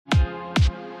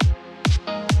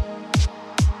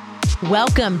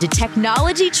Welcome to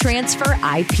Technology Transfer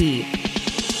IP.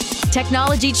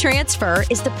 Technology transfer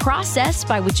is the process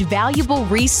by which valuable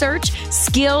research,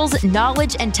 skills,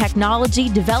 knowledge, and technology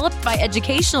developed by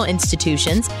educational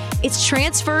institutions is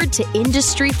transferred to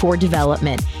industry for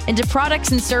development into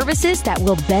products and services that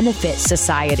will benefit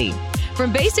society.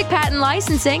 From basic patent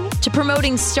licensing to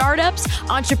promoting startups,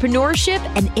 entrepreneurship,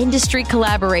 and industry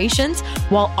collaborations,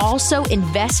 while also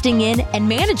investing in and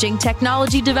managing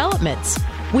technology developments.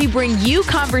 We bring you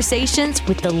conversations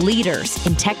with the leaders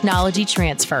in technology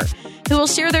transfer who will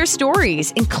share their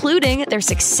stories, including their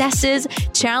successes,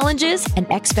 challenges,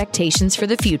 and expectations for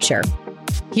the future.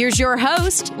 Here's your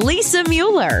host, Lisa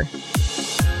Mueller.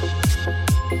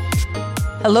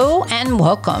 Hello and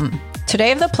welcome. Today I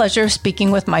have the pleasure of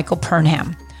speaking with Michael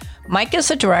Pernham. Mike is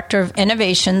the Director of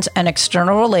Innovations and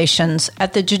External Relations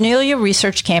at the Janelia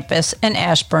Research Campus in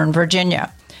Ashburn,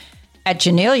 Virginia. At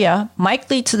Janelia, Mike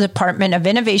leads the Department of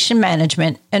Innovation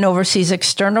Management and oversees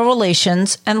external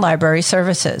relations and library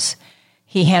services.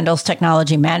 He handles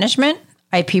technology management,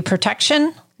 IP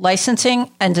protection,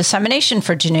 licensing, and dissemination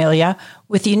for Janelia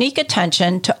with unique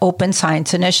attention to open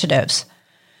science initiatives.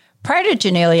 Prior to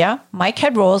Janelia, Mike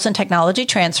had roles in technology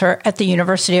transfer at the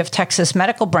University of Texas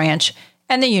Medical Branch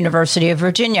and the University of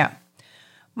Virginia.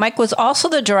 Mike was also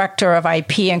the Director of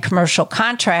IP and Commercial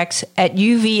Contracts at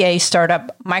UVA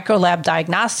startup Microlab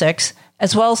Diagnostics,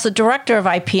 as well as the Director of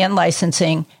IP and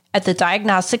Licensing at the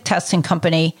diagnostic testing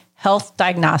company Health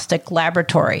Diagnostic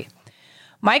Laboratory.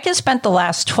 Mike has spent the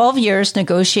last 12 years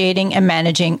negotiating and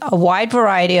managing a wide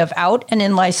variety of out- and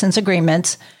in-license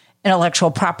agreements,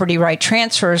 intellectual property right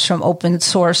transfers from open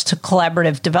source to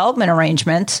collaborative development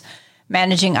arrangements,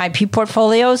 managing IP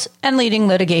portfolios, and leading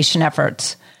litigation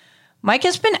efforts. Mike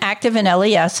has been active in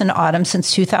LES and Autumn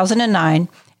since 2009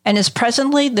 and is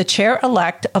presently the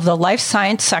chair-elect of the life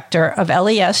science sector of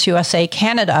LES USA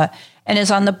Canada and is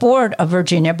on the board of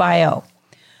Virginia Bio.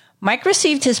 Mike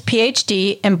received his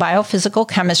PhD in biophysical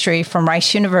chemistry from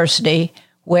Rice University,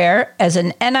 where, as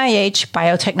an NIH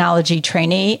biotechnology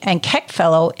trainee and Keck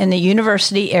Fellow in the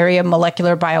University Area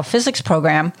Molecular Biophysics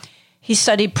program, he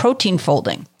studied protein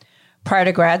folding. Prior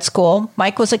to grad school,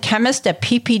 Mike was a chemist at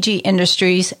PPG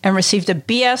Industries and received a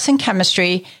BS in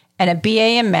chemistry and a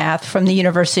BA in math from the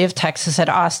University of Texas at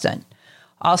Austin.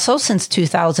 Also, since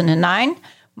 2009,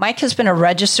 Mike has been a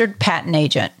registered patent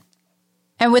agent.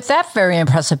 And with that very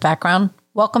impressive background,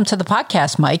 welcome to the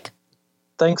podcast, Mike.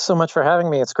 Thanks so much for having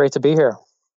me. It's great to be here.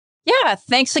 Yeah,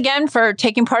 thanks again for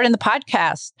taking part in the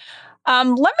podcast.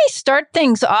 Let me start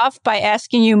things off by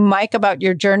asking you, Mike, about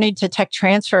your journey to tech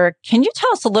transfer. Can you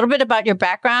tell us a little bit about your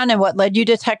background and what led you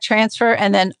to tech transfer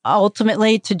and then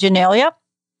ultimately to Janelia?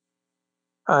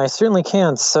 I certainly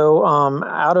can. So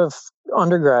out of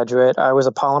undergraduate, I was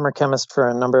a polymer chemist for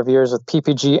a number of years with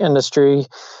PPG Industry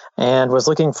and was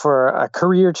looking for a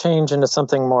career change into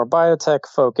something more biotech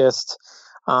focused.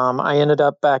 I ended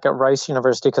up back at Rice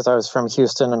University because I was from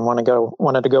Houston and wanted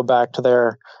to go back to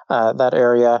that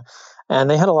area. And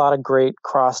they had a lot of great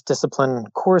cross-discipline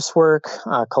coursework,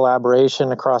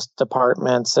 collaboration across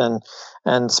departments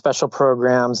and special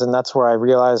programs. And that's where I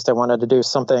realized I wanted to do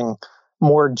something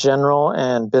more general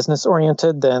and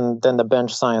business-oriented than the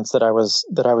bench science that I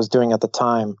was doing at the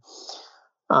time.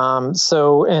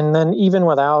 And then even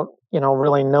without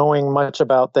really knowing much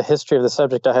about the history of the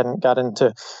subject, I hadn't got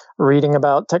into reading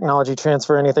about technology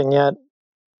transfer or anything yet.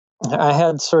 I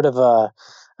had sort of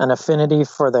an affinity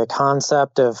for the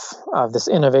concept of this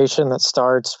innovation that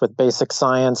starts with basic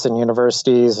science in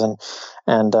universities and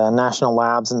national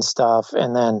labs and stuff,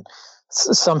 and then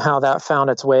somehow that found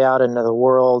its way out into the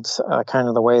world, kind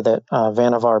of the way that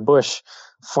Vannevar Bush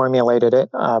formulated it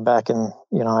back in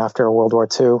after World War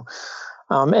II.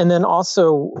 And then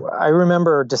also, I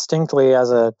remember distinctly as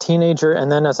a teenager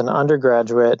and then as an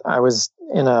undergraduate, I was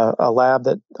in a lab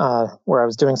where I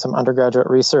was doing some undergraduate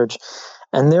research.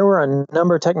 And there were a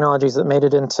number of technologies that made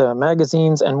it into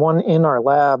magazines, and one in our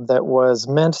lab that was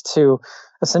meant to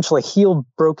essentially heal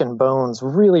broken bones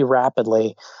really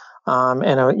rapidly,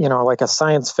 like a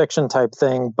science fiction type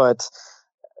thing. But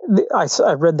I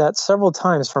read that several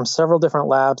times from several different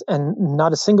labs, and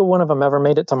not a single one of them ever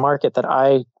made it to market that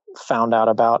I found out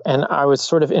about. And I was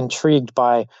sort of intrigued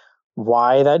by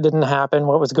why that didn't happen,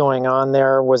 what was going on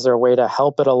there, was there a way to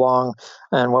help it along,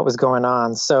 and what was going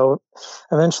on. So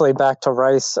eventually back to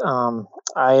Rice,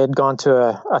 I had gone to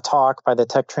a talk by the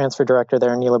tech transfer director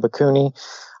there, Neela Bakuni.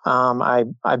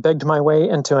 I begged my way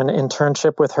into an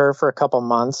internship with her for a couple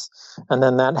months, and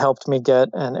then that helped me get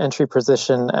an entry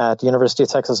position at University of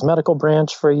Texas Medical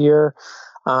Branch for a year.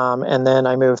 And then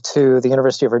I moved to the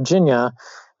University of Virginia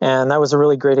And that was a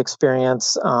really great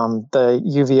experience. The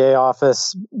UVA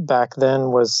office back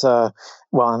then was, I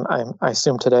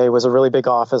assume today was a really big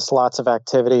office, lots of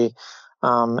activity.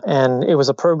 And it was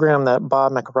a program that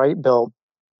Bob McWright built.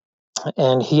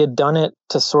 And he had done it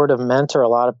to sort of mentor a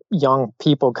lot of young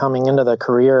people coming into the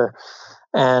career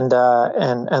and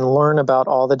learn about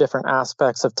all the different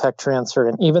aspects of tech transfer.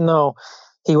 And even though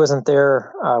he wasn't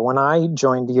there when I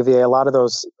joined UVA, a lot of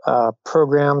those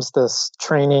programs, this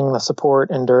training, the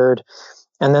support endured.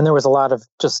 And then there was a lot of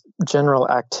just general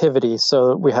activity.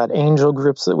 So we had angel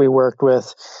groups that we worked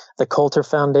with. The Coulter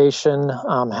Foundation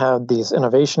had these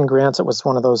innovation grants. It was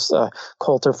one of those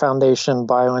Coulter Foundation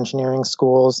bioengineering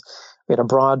schools. We had a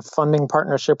broad funding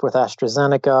partnership with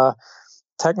AstraZeneca,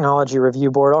 Technology Review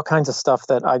Board, all kinds of stuff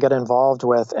that I got involved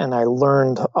with, and I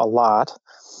learned a lot.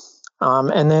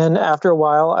 And then after a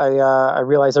while, I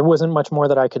realized there wasn't much more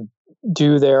that I could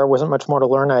do there, wasn't much more to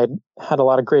learn. I had a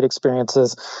lot of great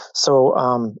experiences. So,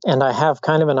 and I have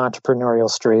kind of an entrepreneurial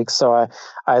streak. So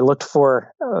I looked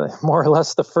for more or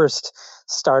less the first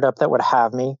startup that would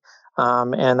have me.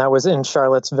 And that was in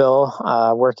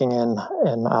Charlottesville, working in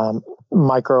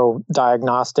micro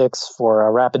diagnostics for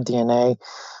rapid DNA.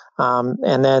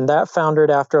 And then that foundered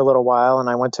after a little while, and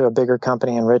I went to a bigger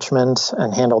company in Richmond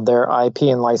and handled their IP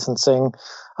and licensing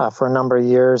for a number of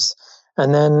years.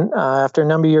 And then after a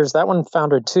number of years, that one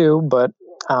foundered too, but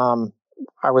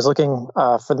I was looking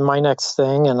for my next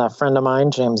thing, and a friend of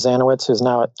mine, James Zanowitz, who's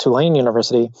now at Tulane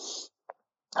University,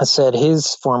 said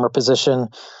his former position,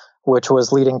 which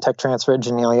was leading tech transfer at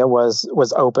Janelia,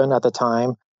 was open at the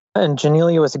time. And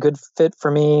Janelia was a good fit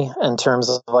for me in terms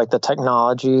of like the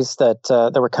technologies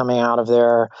that were coming out of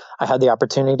there. I had the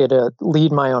opportunity to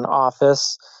lead my own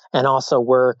office and also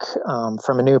work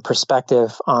from a new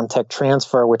perspective on tech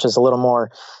transfer, which is a little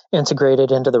more integrated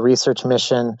into the research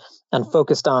mission and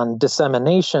focused on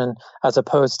dissemination as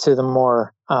opposed to the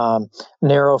more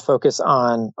narrow focus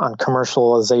on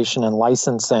commercialization and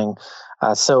licensing.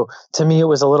 So to me, it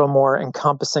was a little more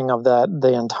encompassing of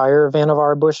the entire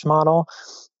Vannevar Bush model.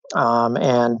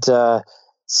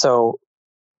 So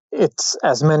it's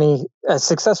as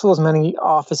successful as many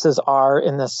offices are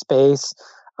in this space.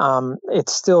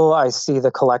 It's still, I see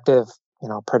the collective,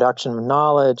 production of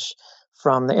knowledge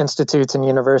from the institutes and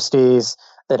universities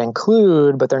that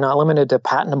include, but they're not limited to,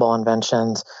 patentable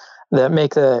inventions that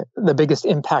make the biggest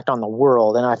impact on the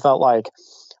world. And I felt like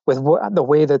with the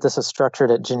way that this is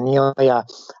structured at Janelia,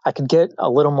 I could get a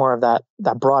little more of that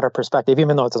broader perspective,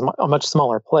 even though it's a much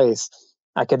smaller place.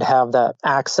 I could have that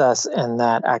access and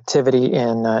that activity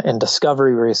in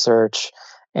discovery research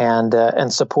and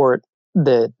support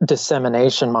the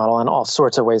dissemination model in all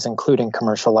sorts of ways, including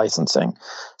commercial licensing.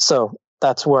 So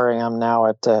that's where I am now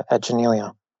at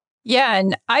Janelia. Yeah,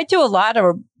 and I do a lot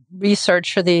of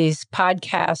research for these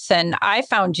podcasts, and I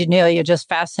found Janelia just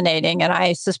fascinating. And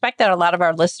I suspect that a lot of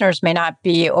our listeners may not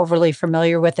be overly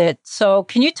familiar with it. So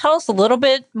can you tell us a little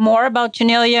bit more about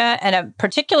Janelia and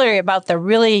particularly about the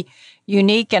really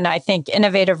unique and I think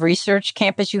innovative research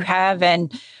campus you have,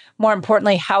 and more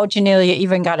importantly, how Janelia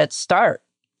even got its start?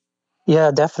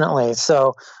 Yeah, definitely.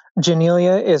 So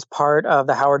Janelia is part of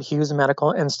the Howard Hughes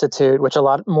Medical Institute, which a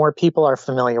lot more people are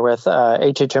familiar with.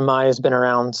 HHMI has been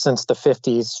around since the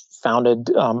 50s, founded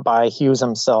by Hughes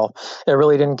himself. It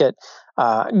really didn't get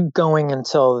going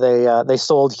until they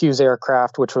sold Hughes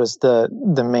Aircraft, which was the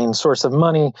main source of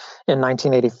money, in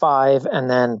 1985, and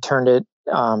then turned it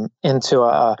into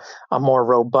a more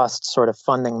robust sort of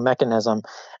funding mechanism.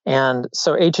 And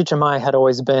so HHMI had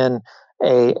always been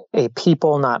a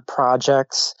people, not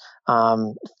projects,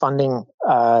 funding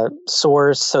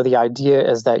source. So the idea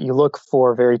is that you look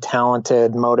for very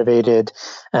talented, motivated,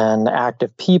 and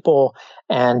active people,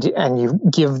 and you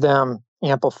give them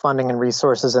ample funding and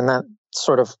resources, and that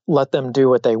sort of let them do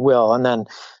what they will. And then,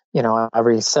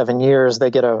 every 7 years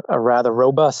they get a rather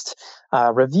robust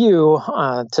review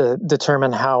to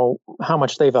determine how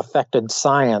much they've affected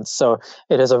science. So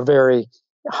it is a very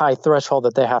high threshold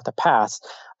that they have to pass.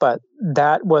 But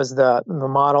that was the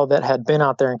model that had been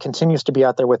out there and continues to be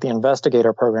out there with the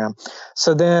investigator program.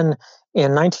 So then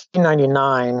in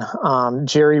 1999,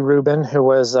 Jerry Rubin, who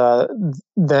was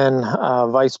then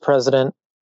vice president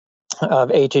of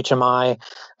HHMI,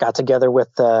 got together with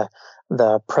the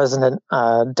president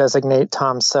designate,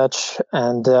 Tom Such,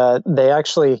 and they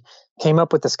actually came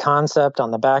up with this concept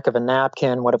on the back of a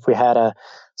napkin. What if we had a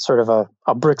sort of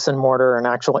a bricks and mortar, an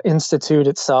actual institute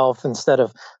itself, instead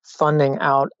of funding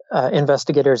out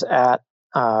investigators at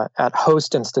at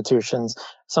host institutions,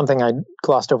 something I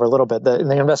glossed over a little bit. The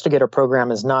investigator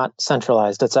program is not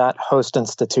centralized. It's at host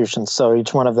institutions. So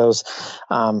each one of those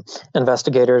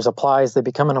investigators applies. They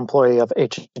become an employee of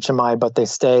HHMI, but they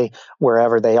stay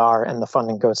wherever they are, and the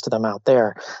funding goes to them out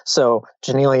there. So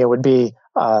Janelia would be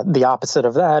the opposite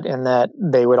of that, in that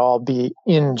they would all be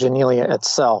in Janelia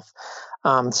itself.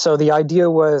 So the idea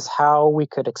was how we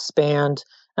could expand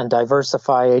and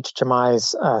diversify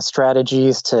HHMI's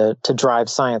strategies to drive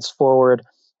science forward.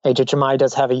 HHMI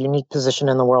does have a unique position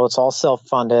in the world. It's all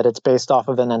self-funded. It's based off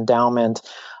of an endowment,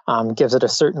 gives it a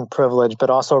certain privilege, but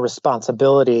also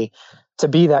responsibility to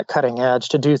be that cutting edge,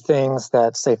 to do things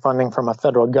that, say, funding from a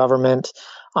federal government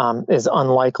is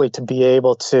unlikely to be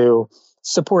able to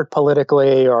support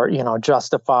politically, or,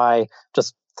 justify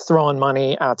just throwing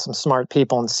money at some smart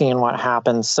people and seeing what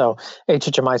happens. So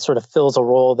HHMI sort of fills a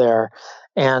role there.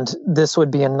 And this would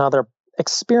be another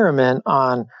experiment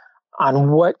on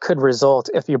what could result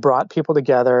if you brought people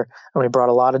together, and we brought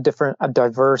a lot of different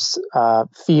diverse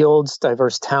fields,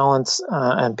 diverse talents,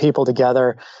 and people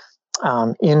together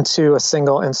into a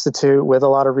single institute with a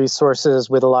lot of resources,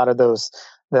 with a lot of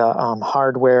the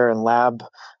hardware and lab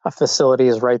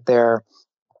facilities right there,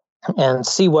 and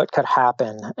see what could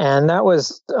happen. And that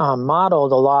was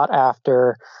modeled a lot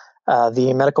after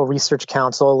the Medical Research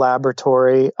Council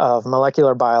Laboratory of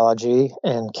Molecular Biology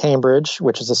in Cambridge,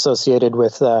 which is associated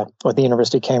with the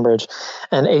University of Cambridge,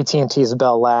 and AT&T's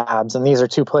Bell Labs. And these are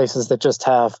two places that just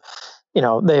have,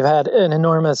 they've had an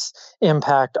enormous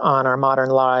impact on our modern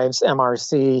lives.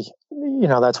 MRC,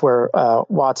 that's where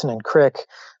Watson and Crick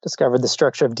discovered the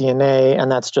structure of DNA, and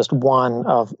that's just one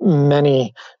of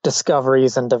many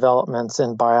discoveries and developments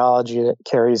in biology that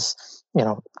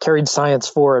carried science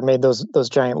forward, made those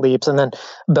giant leaps. And then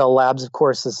Bell Labs, of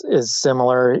course, is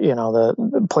similar,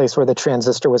 the place where the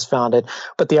transistor was founded.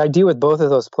 But the idea with both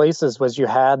of those places was you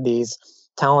had these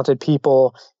talented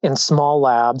people in small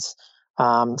labs.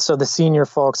 So the senior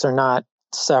folks are not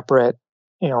separate,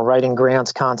 writing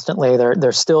grants constantly.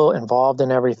 They're still involved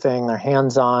in everything. They're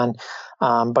hands-on.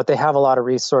 But they have a lot of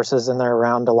resources, and they're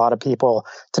around a lot of people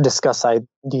to discuss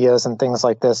ideas and things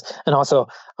like this. And also,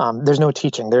 there's no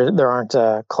teaching. There aren't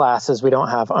classes. We don't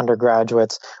have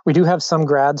undergraduates. We do have some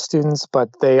grad students, but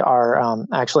they are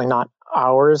actually not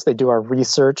ours. They do our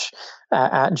research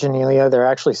at Janelia. They're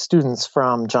actually students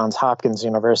from Johns Hopkins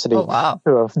University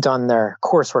who have done their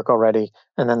coursework already,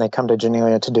 and then they come to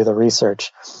Janelia to do the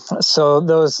research. So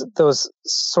those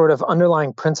sort of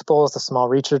underlying principles, the small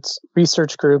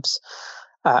research groups,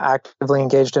 actively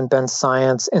engaged in bench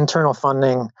science, internal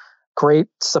funding, great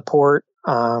support,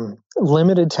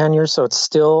 limited tenure, so it's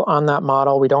still on that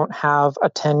model. We don't have a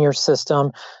tenure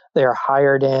system. They're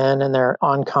hired in, and they're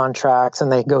on contracts, and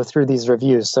they go through these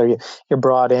reviews. So you're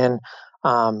brought in.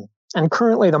 And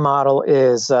currently the model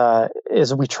is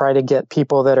we try to get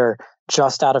people that are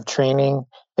just out of training.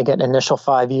 They get an initial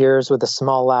 5 years with a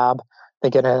small lab. They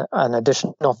get an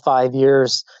additional 5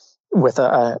 years with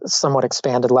a somewhat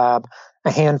expanded lab.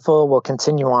 A handful will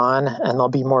continue on, and they'll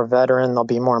be more veteran. They'll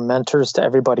be more mentors to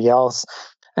everybody else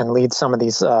and lead some of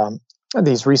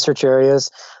these research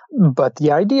areas. But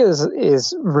the idea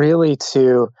is really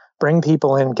to bring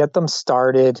people in, get them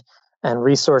started, and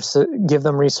give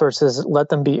them resources, let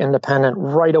them be independent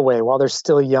right away while they're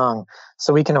still young,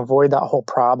 so we can avoid that whole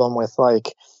problem with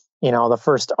the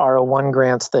first R01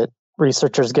 grants that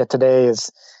researchers get today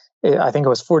I think it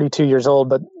was 42 years old,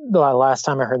 but the last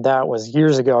time I heard that was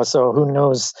years ago. So who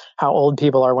knows how old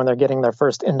people are when they're getting their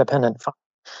first independent fund.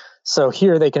 So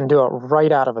here they can do it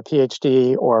right out of a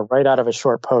PhD or right out of a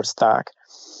short postdoc.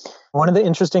 One of the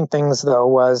interesting things, though,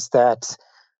 was that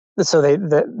this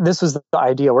was the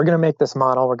idea. We're going to make this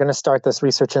model. We're going to start this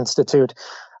research institute.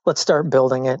 Let's start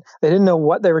building it. They didn't know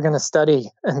what they were going to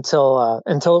study until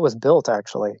it was built,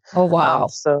 actually. Oh, wow.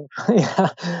 So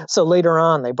later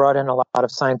on, they brought in a lot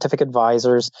of scientific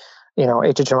advisors,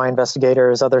 HHMI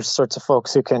investigators, other sorts of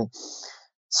folks who can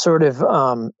sort of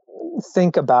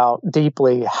think about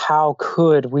deeply how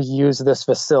could we use this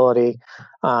facility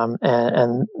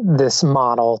and this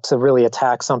model to really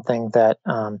attack something that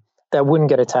wouldn't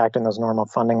get attacked in those normal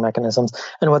funding mechanisms.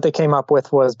 And what they came up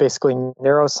with was basically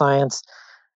neuroscience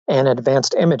and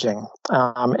advanced imaging.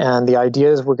 And the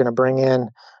idea is we're going to bring in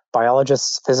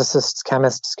biologists, physicists,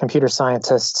 chemists, computer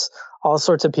scientists, all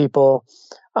sorts of people.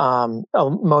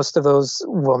 Most of those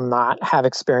will not have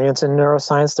experience in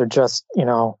neuroscience. They're just,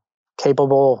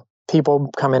 capable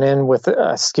people coming in with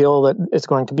a skill that is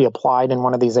going to be applied in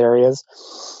one of these areas,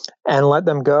 and let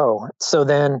them go. So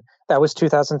then that was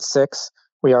 2006.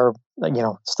 We are,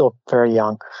 still very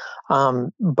young.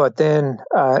 But then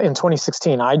in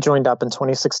 2016, I joined up in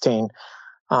 2016.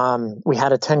 We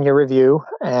had a 10-year review,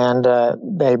 and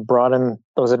they brought in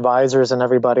those advisors and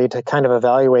everybody to kind of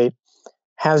evaluate,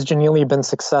 has Janelia been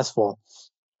successful?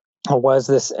 Or was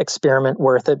this experiment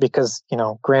worth it? Because,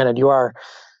 granted, you're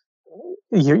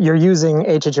using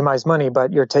HHMI's money,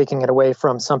 but you're taking it away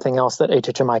from something else that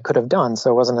HHMI could have done.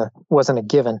 So it wasn't a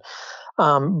given.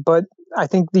 But I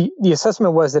think the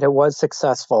assessment was that it was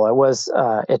successful.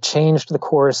 It changed the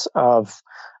course of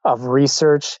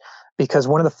research, because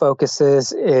one of the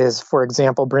focuses is, for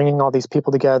example, bringing all these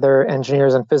people together,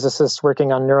 engineers and physicists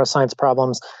working on neuroscience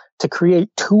problems, to create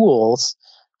tools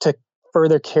to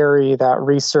further carry that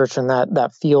research and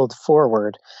that field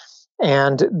forward.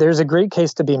 And there's a great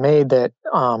case to be made that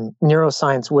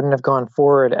neuroscience wouldn't have gone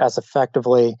forward as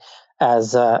effectively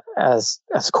as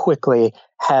quickly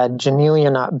had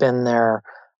Janelia not been there,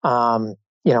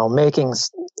 making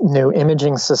new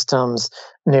imaging systems,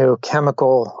 new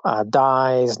chemical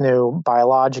dyes, new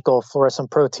biological fluorescent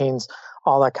proteins,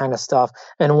 all that kind of stuff.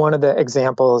 And one of the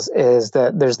examples is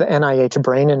that there's the NIH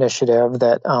Brain Initiative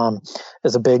that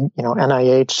is a big,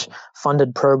 NIH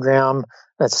funded program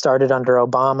that started under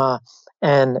Obama.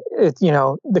 And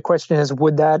the question is,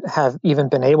 would that have even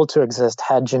been able to exist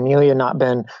had Janelia not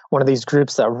been one of these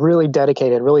groups that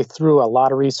really threw a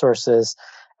lot of resources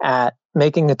at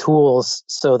making the tools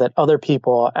so that other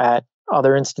people at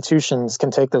other institutions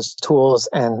can take those tools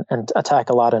and attack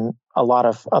a lot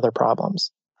of other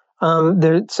problems.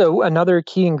 So another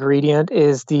key ingredient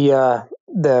is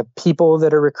the people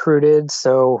that are recruited.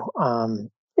 So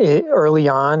early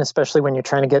on, especially when you're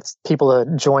trying to get people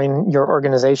to join your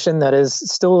organization that is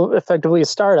still effectively a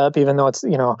startup, even though it's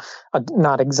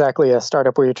not exactly a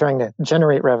startup where you're trying to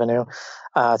generate revenue.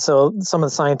 So some of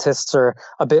the scientists are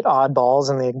a bit oddballs,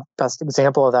 and the best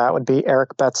example of that would be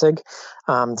Eric Betzig.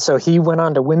 So he went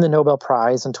on to win the Nobel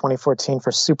Prize in 2014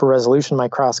 for super resolution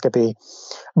microscopy.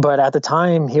 But at the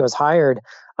time he was hired,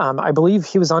 I believe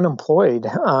he was unemployed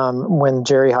when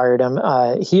Jerry hired him.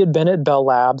 He had been at Bell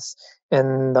Labs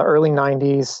in the early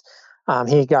 90s.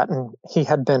 He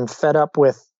had been fed up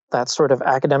with that sort of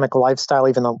academic lifestyle,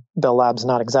 even though Bell Labs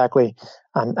not exactly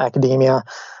academia,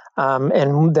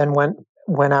 and then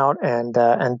went out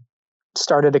and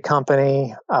started a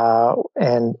company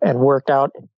and worked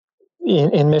out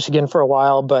in Michigan for a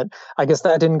while, but I guess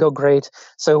that didn't go great.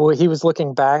 So he was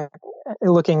looking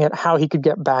at how he could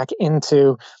get back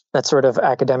into that sort of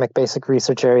academic basic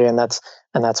research area, and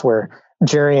that's where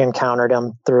Jerry encountered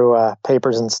him through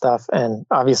papers and stuff. And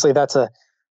obviously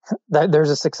there's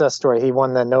a success story. He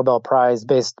won the Nobel Prize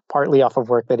based partly off of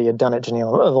work that he had done at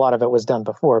Janelia. A lot of it was done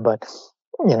before, but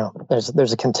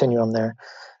there's a continuum there.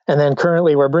 And then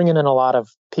currently we're bringing in a lot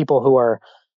of people who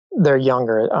they're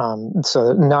younger.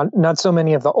 So not so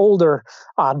many of the older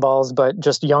oddballs, but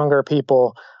just younger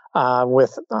people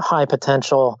with high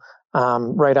potential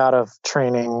right out of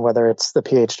training, whether it's the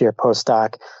PhD or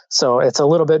postdoc. So it's a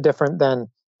little bit different than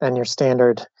your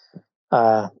standard,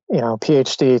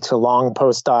 PhD to long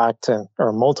postdoc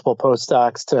or multiple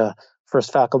postdocs to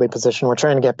first faculty position. We're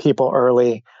trying to get people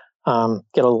early,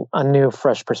 get a new,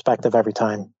 fresh perspective every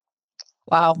time.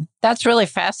 Wow, that's really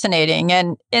fascinating.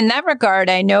 And in that regard,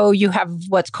 I know you have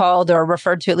what's called, or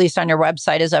referred to at least on your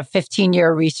website, as a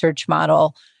 15-year research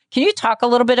model. Can you talk a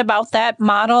little bit about that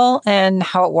model and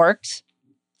how it works?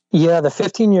 Yeah, the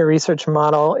 15-year research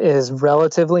model is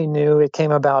relatively new. It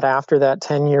came about after that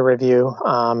 10-year review.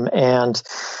 And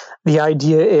the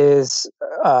idea is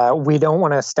we don't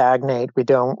want to stagnate. We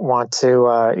don't want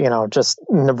to, just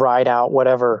ride out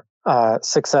whatever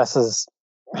successes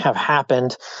have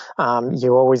happened.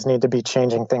 You always need to be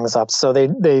changing things up. So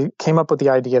they came up with the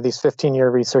idea of these 15-year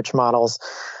research models.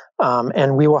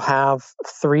 And we will have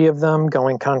 3 of them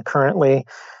going concurrently.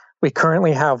 We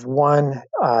currently have one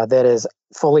that is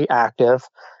fully active.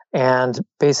 And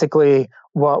basically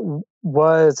what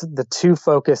was the 2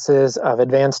 focuses of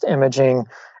advanced imaging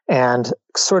and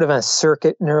sort of a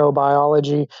circuit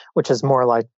neurobiology, which is more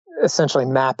like essentially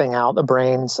mapping out the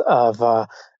brains of,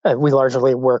 we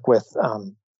largely work with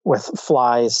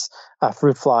flies,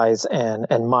 fruit flies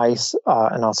and mice,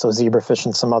 and also zebrafish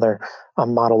and some other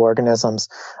model organisms.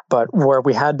 But where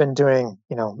we had been doing,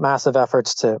 massive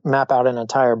efforts to map out an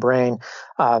entire brain,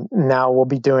 now we'll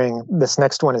be doing, this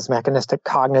next one is mechanistic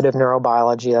cognitive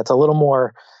neurobiology. That's a little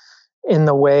more in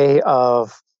the way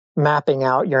of mapping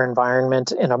out your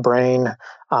environment in a brain.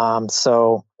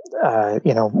 So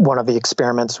one of the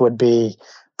experiments would be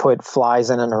put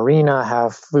flies in an arena,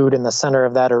 have food in the center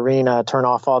of that arena, turn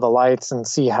off all the lights and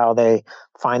see how they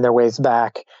find their ways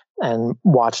back, and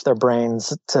watch their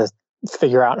brains to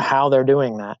figure out how they're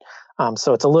doing that.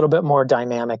 So it's a little bit more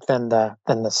dynamic than the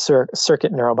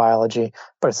circuit neurobiology,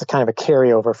 but it's a kind of a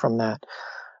carryover from that.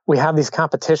 we have these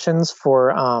competitions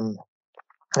for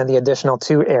the additional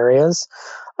 2 areas.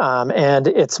 And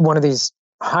it's one of these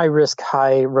high risk,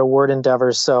 high reward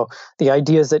endeavors. So the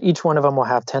idea is that each one of them will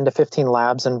have 10 to 15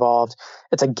 labs involved.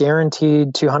 It's a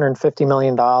guaranteed $250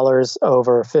 million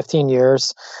over 15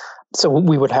 years. So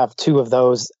we would have 2 of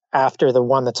those after the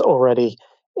one that's already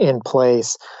in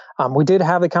place. We did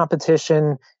have a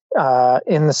competition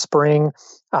in the spring.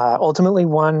 Ultimately,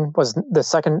 the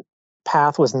second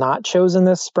path was not chosen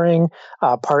this spring.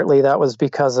 Partly that was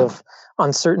because of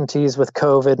uncertainties with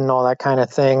COVID and all that kind of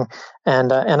thing.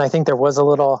 And I think there was a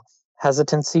little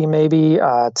hesitancy maybe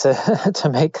to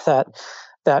make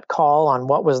that call on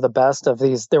what was the best of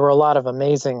these. There were a lot of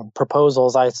amazing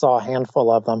proposals. I saw a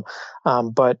handful of them,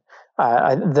 but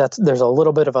there's a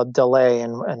little bit of a delay,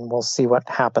 and we'll see what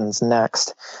happens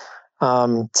next.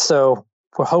 So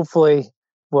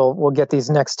we'll get these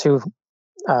next 2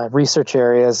 research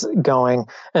areas going,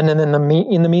 and then in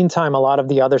the meantime, a lot of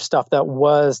the other stuff that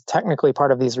was technically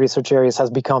part of these research areas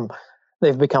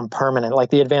they've become permanent. Like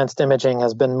the advanced imaging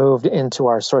has been moved into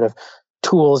our sort of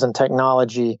tools and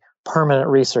technology permanent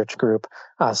research group.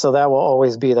 So that will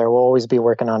always be there. We'll always be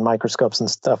working on microscopes and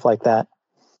stuff like that.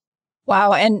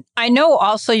 Wow. And I know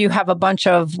also you have a bunch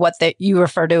of what that you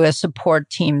refer to as support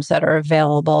teams that are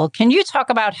available. Can you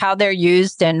talk about how they're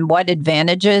used and what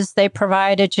advantages they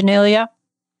provide at Janelia?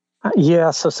 Yeah,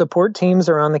 so support teams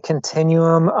are on the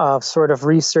continuum of sort of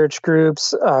research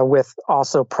groups with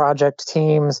also project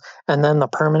teams and then the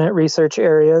permanent research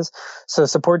areas. So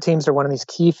support teams are one of these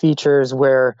key features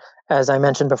where, as I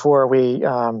mentioned before,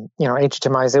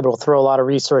 HHMI is able to throw a lot of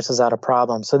resources at a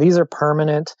problem. So these are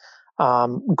permanent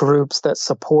groups that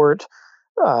support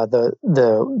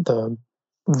the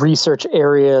research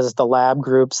areas, the lab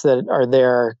groups that are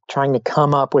there trying to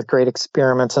come up with great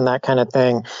experiments and that kind of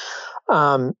thing.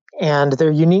 And their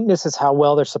uniqueness is how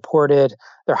well they're supported,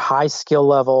 their high skill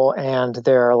level, and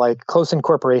their like close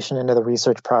incorporation into the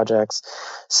research projects.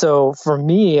 So for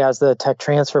me as the tech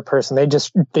transfer person,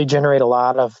 they generate a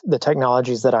lot of the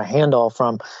technologies that I handle,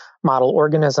 from model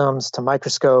organisms to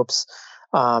microscopes,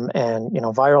 and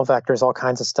viral vectors, all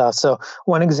kinds of stuff. So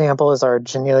one example is our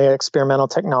Janelia Experimental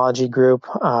Technology Group.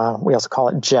 We also call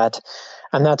it JET,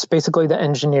 and that's basically the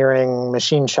engineering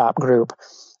machine shop group.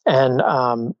 And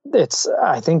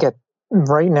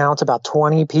right now it's about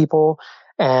 20 people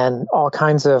and all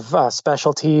kinds of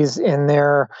specialties in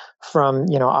there, from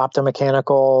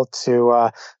optomechanical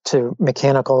to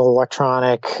mechanical,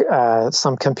 electronic,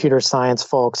 some computer science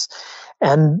folks.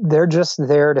 And they're just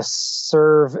there to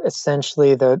serve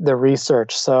essentially the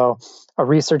research. So a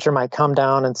researcher might come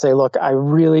down and say, look, I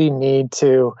really need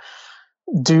to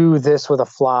do this with a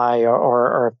fly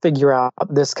or figure out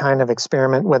this kind of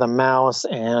experiment with a mouse,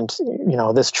 and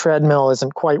this treadmill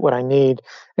isn't quite what I need.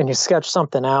 And you sketch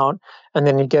something out, and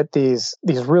then you get these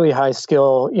really high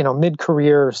skill,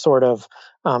 mid-career sort of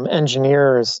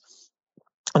engineers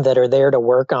that are there to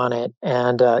work on it,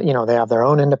 and they have their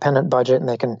own independent budget, and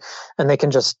they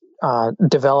can just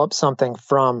develop something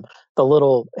from the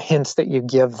little hints that you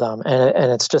give them,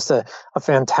 and it's just a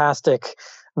fantastic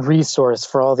resource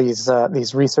for all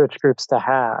these research groups to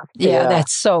have. Yeah,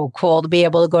 that's so cool to be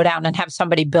able to go down and have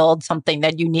somebody build something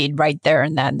that you need right there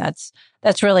and then. That's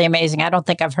really amazing. I don't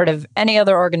think I've heard of any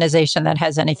other organization that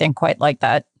has anything quite like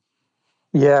that.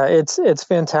 Yeah, it's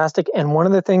fantastic. And one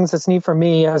of the things that's neat for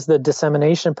me as the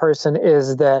dissemination person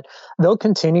is that they'll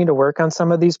continue to work on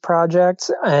some of these projects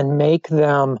and make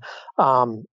them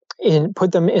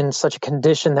put them in such a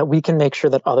condition that we can make sure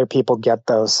that other people get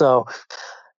those. So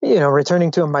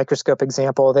returning to a microscope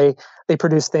example, they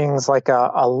produce things like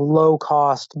a low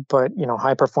cost but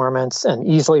high performance and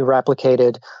easily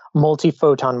replicated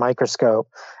multi-photon microscope.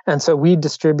 And so we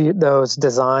distribute those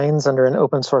designs under an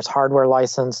open source hardware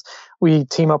license. We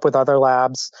team up with other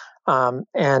labs and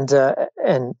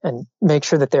make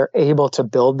sure that they're able to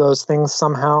build those things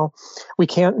somehow. We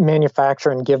can't manufacture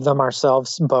and give them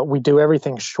ourselves, but we do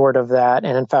everything short of that.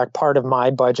 And in fact, part of my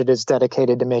budget is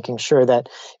dedicated to making sure that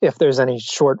if there's any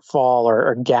shortfall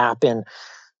or gap in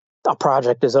a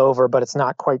project is over, but it's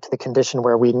not quite to the condition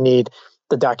where we need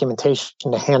the documentation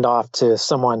to hand off to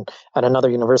someone at another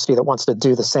university that wants to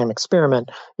do the same experiment,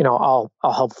 I'll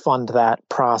help fund that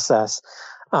process.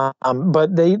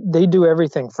 But they do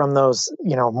everything from those,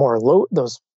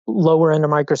 those lower end of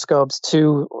microscopes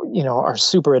to, our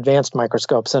super advanced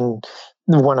microscopes. And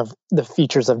one of the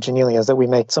features of Janelia is that we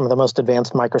make some of the most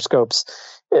advanced microscopes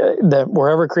that were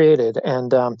ever created.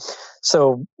 And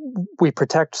so we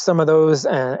protect some of those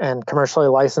and commercially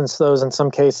license those in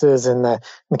some cases. In the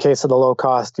case of the low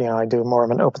cost, I do more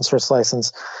of an open source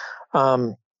license.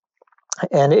 And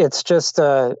it's just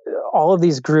all of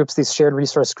these groups, these shared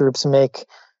resource groups, make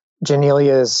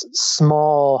Janelia's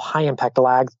small, high-impact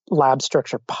lab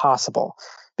structure possible,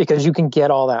 because you can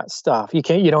get all that stuff. You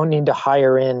don't need to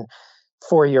hire in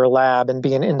for your lab and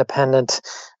be an independent,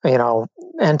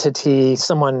 entity,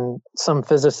 some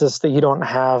physicist that you don't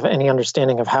have any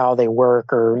understanding of how they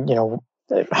work, or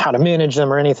how to manage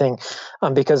them or anything,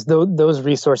 because those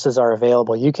resources are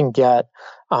available. You can get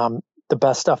the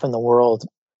best stuff in the world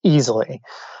easily.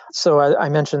 So I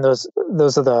mentioned those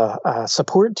are the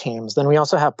support teams. Then we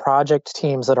also have project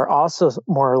teams that are also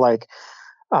more like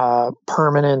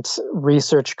permanent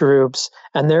research groups,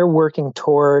 and they're working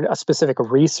toward a specific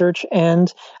research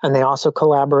end, and they also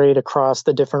collaborate across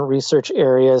the different research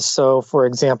areas. So, for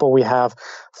example, we have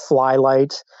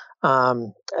Flylight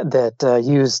that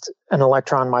used an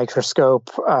electron microscope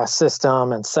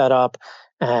system and setup,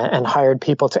 and hired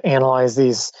people to analyze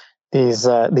these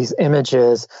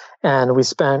images. And we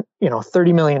spent,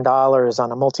 $30 million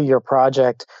on a multi-year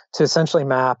project to essentially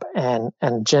map and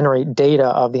generate data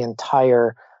of the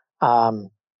entire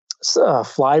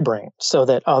fly brain, so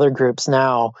that other groups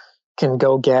now can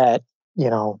go get,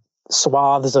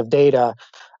 swaths of data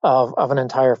of an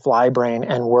entire fly brain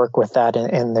and work with that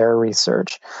in their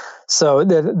research. So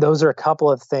those are a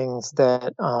couple of things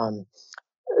that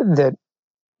that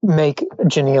make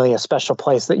Janelia a special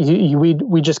place, that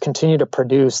we just continue to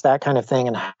produce that kind of thing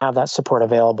and have that support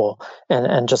available,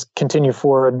 and just continue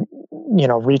forward,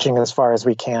 reaching as far as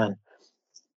we can.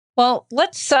 Well,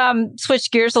 let's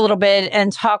switch gears a little bit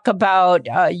and talk about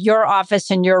your office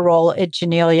and your role at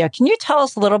Janelia. Can you tell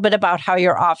us a little bit about how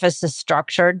your office is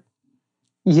structured?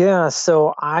 Yeah,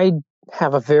 so I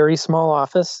have a very small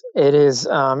office. It is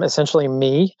essentially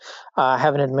me. I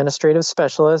have an administrative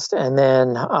specialist, and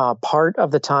then part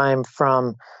of the time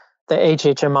from the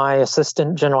HHMI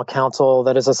assistant general counsel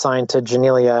that is assigned to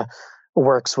Janelia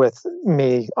works with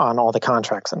me on all the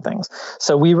contracts and things.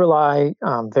 So we rely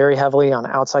very heavily on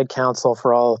outside counsel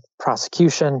for all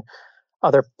prosecution,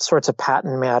 other sorts of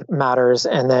patent matters,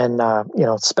 and then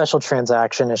special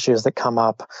transaction issues that come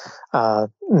up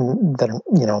that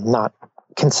not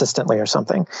consistently or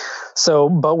something. So,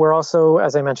 but we're also,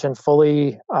 as I mentioned,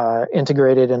 fully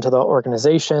integrated into the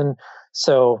organization.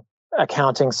 So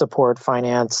accounting support,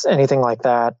 finance, anything like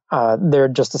that, they're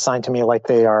just assigned to me like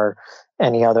they are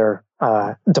any other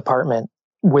department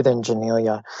within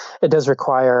Janelia. It does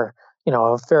require,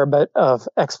 a fair bit of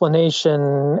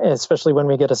explanation, especially when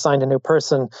we get assigned a new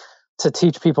person, to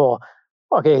teach people,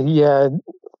 okay, yeah,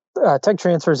 tech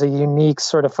transfer is a unique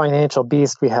sort of financial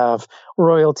beast. We have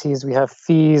royalties, we have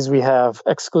fees, we have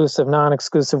exclusive,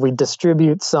 non-exclusive, we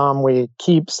distribute some, we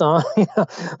keep some.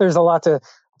 There's a lot to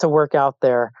work out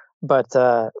there, but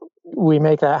we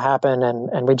make that happen,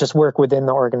 and we just work within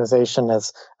the organization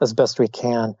as best we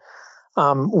can.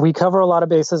 We cover a lot of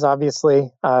bases,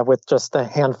 obviously, with just a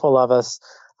handful of us.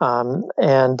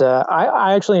 And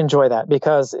I actually enjoy that,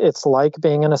 because it's like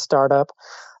being in a startup.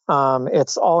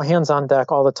 It's all hands on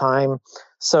deck all the time.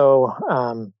 So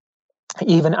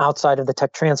even outside of the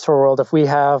tech transfer world, if we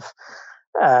have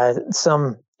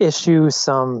some issue,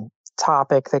 some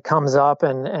topic that comes up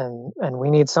and we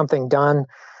need something done,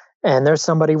 and there's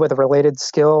somebody with a related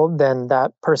skill, then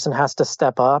that person has to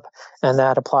step up, and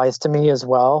that applies to me as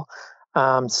well.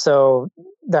 So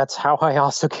that's how I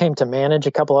also came to manage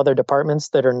a couple other departments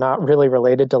that are not really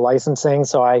related to licensing.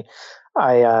 So I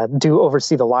do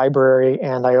oversee the library,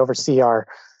 and I oversee our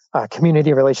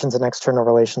community relations and external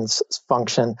relations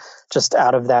function, just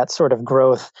out of that sort of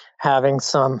growth, having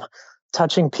some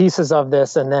touching pieces of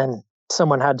this, and then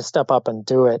someone had to step up and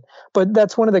do it. But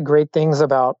that's one of the great things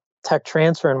about tech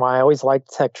transfer, and why I always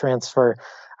liked tech transfer.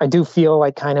 I do feel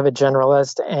like kind of a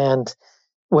generalist, and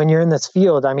when you're in this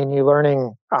field, I mean, you're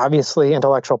learning, obviously,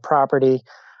 intellectual property,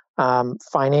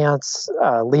 finance,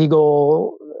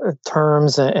 legal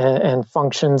terms and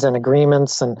functions and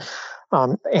agreements, and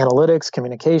analytics,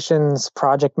 communications,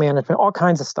 project management, all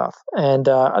kinds of stuff. And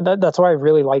that's why I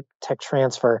really like tech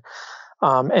transfer,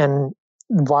 and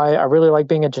why I really like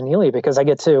being at Janelia, because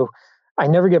I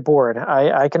never get bored.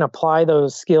 I can apply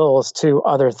those skills to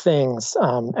other things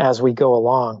as we go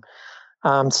along.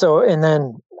 And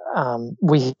then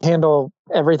we handle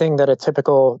everything that a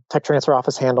typical tech transfer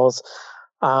office handles.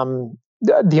 With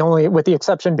the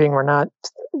exception being, we're not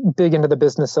big into the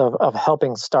business of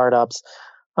helping startups.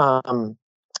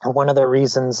 One of the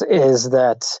reasons is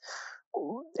that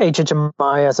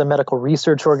HHMI, as a medical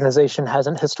research organization,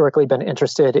 hasn't historically been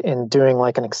interested in doing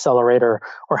like an accelerator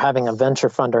or having a venture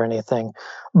fund or anything.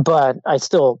 But I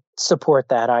still support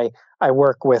that. I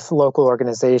work with local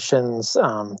organizations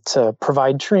to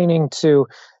provide training to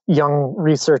young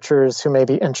researchers who may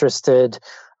be interested,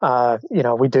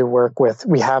 We do work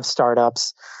we have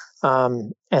startups.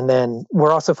 And then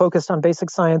we're also focused on basic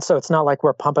science. So it's not like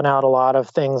we're pumping out a lot of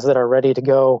things that are ready to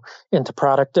go into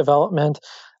product development.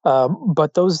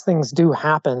 But those things do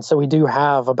happen. So we do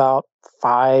have about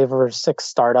 5 or 6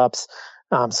 startups.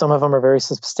 Some of them are very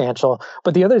substantial.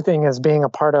 But the other thing is being a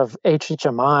part of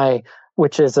HHMI,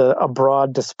 which is a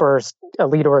broad, dispersed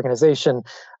elite organization.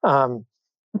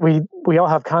 We all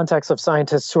have contacts of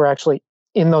scientists who are actually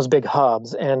in those big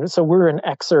hubs. And so we're an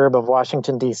exurb of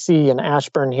Washington, D.C. and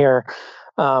Ashburn here.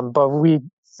 But we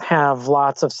have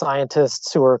lots of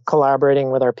scientists who are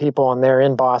collaborating with our people, and they're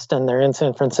in Boston, they're in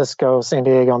San Francisco, San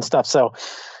Diego and stuff. So,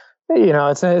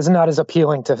 it's not as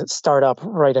appealing to start up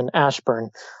right in Ashburn.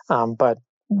 But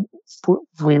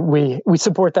we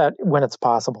support that when it's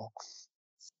possible.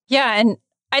 Yeah. And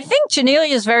I think Janelia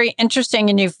is very interesting.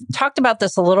 And you've talked about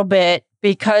this a little bit,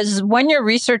 because when your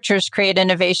researchers create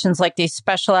innovations like these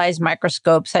specialized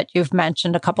microscopes that you've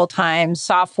mentioned a couple times,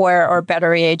 software or better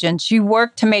reagents, you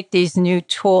work to make these new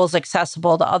tools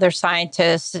accessible to other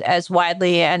scientists as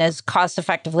widely and as cost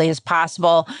effectively as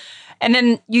possible. And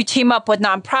then you team up with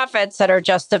nonprofits that are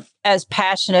just as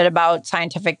passionate about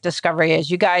scientific discovery as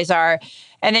you guys are.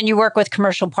 And then you work with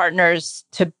commercial partners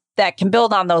that can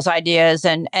build on those ideas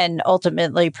and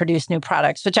ultimately produce new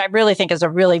products, which I really think is a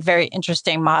really very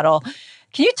interesting model.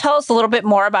 Can you tell us a little bit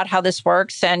more about how this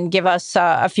works and give us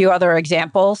a few other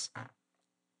examples?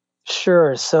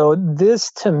 Sure. So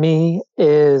this, to me,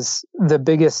 is the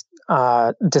biggest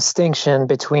distinction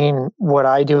between what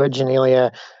I do at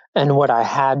Janelia and what I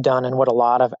had done and what a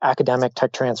lot of academic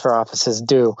tech transfer offices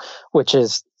do, which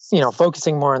is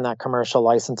focusing more on that commercial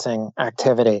licensing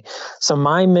activity. So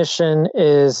my mission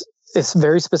is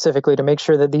very specifically to make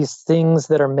sure that these things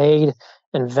that are made,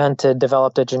 invented,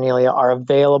 developed at Janelia are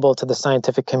available to the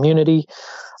scientific community.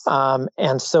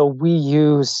 And so we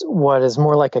use what is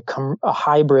more like a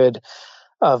hybrid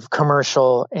of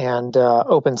commercial and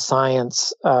open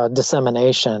science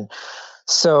dissemination.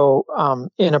 So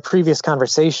in a previous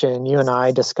conversation, you and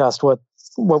I discussed what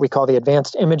we call the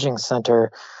Advanced Imaging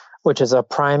Center, which is a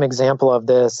prime example of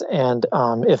this. And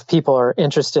if people are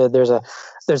interested, there's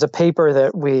a paper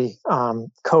that we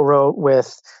co-wrote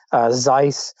with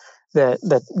Zeiss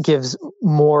that gives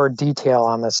more detail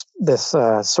on this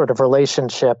sort of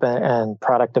relationship and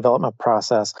product development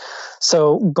process.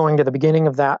 So going to the beginning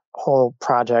of that whole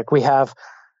project, we have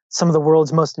some of the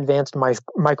world's most advanced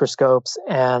microscopes,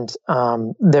 and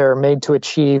they're made to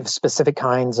achieve specific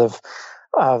kinds of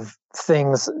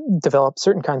things, develop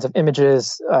certain kinds of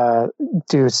images,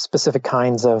 do specific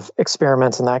kinds of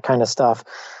experiments and that kind of stuff.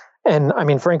 And I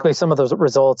mean, frankly, some of those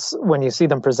results, when you see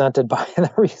them presented by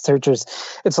the researchers,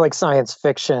 it's like science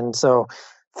fiction. So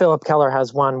Philip Keller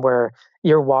has one where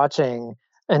you're watching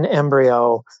an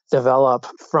embryo develop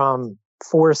from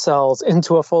 4 cells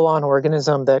into a full-on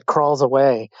organism that crawls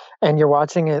away, and you're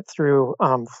watching it through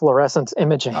fluorescence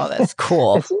imaging. Oh, that's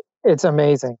cool. It's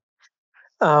amazing.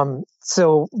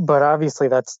 But obviously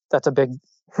that's a big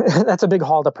that's a big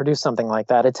haul to produce something like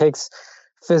that. It takes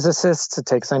physicists, it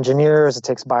takes engineers, it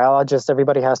takes biologists.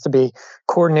 Everybody has to be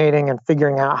coordinating and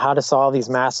figuring out how to solve these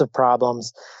massive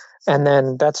problems. And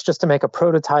then that's just to make a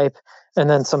prototype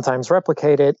and then sometimes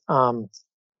replicate it, and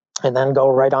then go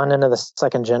right on into the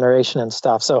second generation and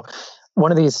stuff. So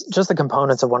one of these, just the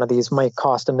components of one of these might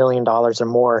cost $1 million or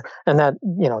more. And that,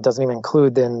 doesn't even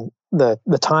include then the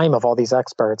time of all these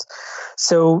experts.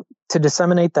 So to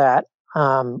disseminate that,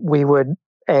 we would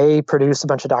produce a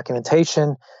bunch of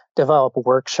documentation, develop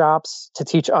workshops to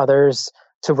teach others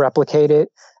to replicate it.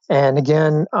 And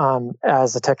again,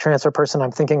 as a tech transfer person,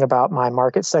 I'm thinking about my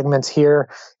market segments here,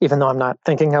 even though I'm not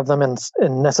thinking of them in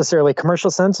necessarily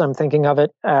commercial sense. I'm thinking of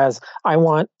it as I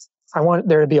want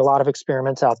there to be a lot of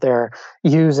experiments out there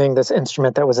using this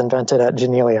instrument that was invented at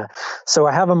Janelia. So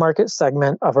I have a market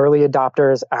segment of early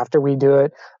adopters. After we do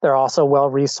it, they're also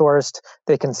well-resourced.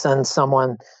 They can send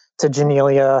someone to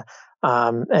Janelia,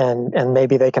 and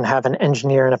maybe they can have an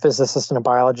engineer and a physicist and a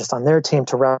biologist on their team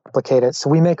to replicate it. So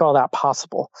we make all that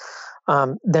possible.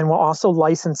 Then we'll also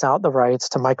license out the rights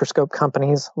to microscope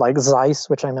companies like Zeiss,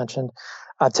 which I mentioned,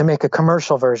 to make a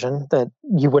commercial version that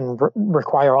you wouldn't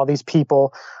require all these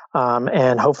people.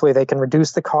 And hopefully they can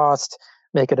reduce the cost,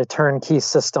 make it a turnkey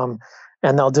system,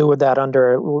 and they'll do with that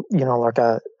under, like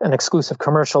an exclusive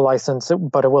commercial license,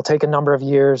 but it will take a number of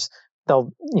years.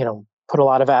 They'll, put a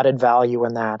lot of added value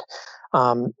in that.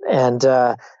 And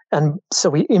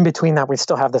so in between that, we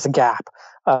still have this gap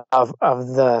of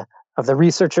the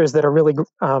researchers that are really,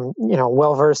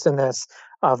 well-versed in this,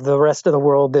 of the rest of the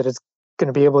world that is going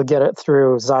to be able to get it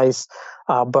through Zeiss.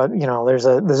 But there's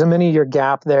a many-year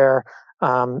gap there.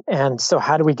 And so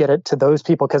how do we get it to those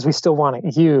people? Because we still want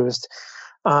it used.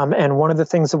 And one of the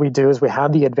things that we do is we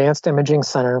have the Advanced Imaging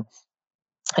Center.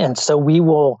 And so we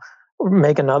will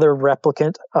make another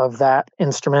replicant of that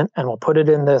instrument, and we'll put it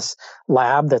in this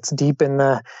lab that's deep in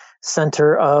the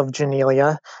center of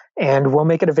Janelia, and we'll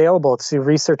make it available to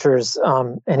researchers.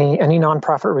 Any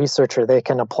nonprofit researcher, they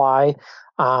can apply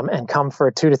and come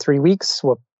for 2 to 3 weeks.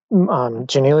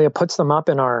 Janelia puts them up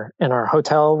in our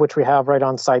hotel, which we have right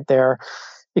on site there.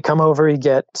 You come over, you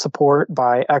get support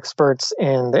by experts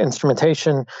in the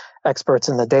instrumentation, experts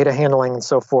in the data handling, and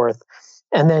so forth.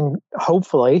 And then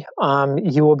hopefully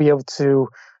you will be able to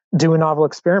do a novel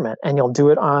experiment, and you'll do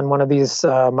it on one of these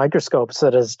microscopes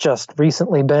that has just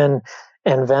recently been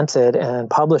invented and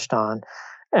published on,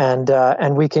 and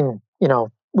we can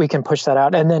push that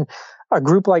out. And then a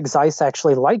group like Zeiss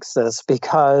actually likes this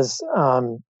because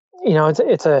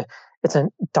it's a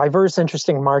diverse,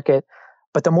 interesting market.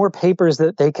 But the more papers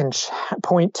that they can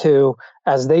point to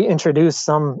as they introduce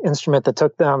some instrument that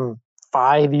took them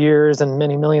 5 years and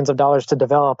many millions of dollars to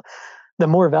develop, the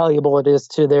more valuable it is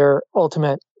to their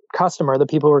ultimate customer, the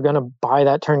people who are going to buy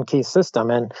that turnkey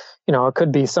system. And, it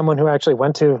could be someone who actually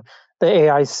went to the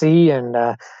AIC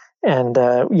and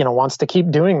wants to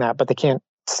keep doing that, but they can't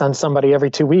send somebody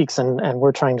every 2 weeks. And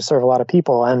we're trying to serve a lot of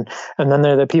people. And then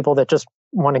there are the people that just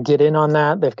want to get in on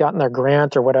that. They've gotten their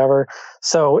grant or whatever.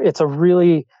 So it's a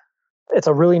really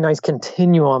nice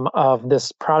continuum of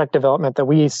this product development that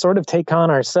we sort of take on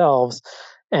ourselves.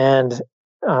 And,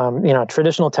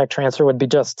 traditional tech transfer would be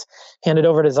just hand it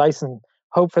over to Zeiss and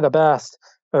hope for the best.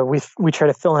 But we try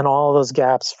to fill in all those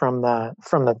gaps from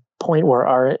the point where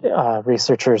our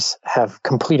researchers have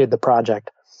completed the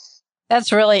project.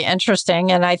 That's really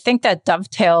interesting. And I think that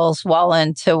dovetails well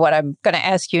into what I'm going to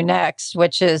ask you next,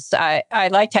 which is I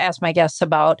like to ask my guests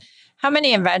about how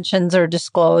many inventions are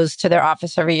disclosed to their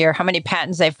office every year, how many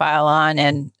patents they file on,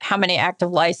 and how many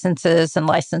active licenses and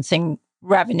licensing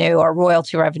revenue or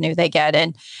royalty revenue they get.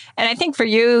 And I think for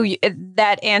you,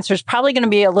 that answer is probably going to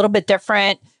be a little bit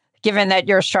different, given that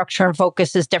your structure and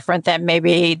focus is different than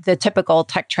maybe the typical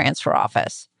tech transfer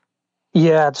office.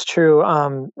 Yeah, it's true.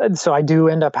 So I do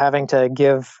end up having to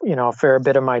give, a fair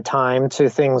bit of my time to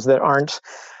things that aren't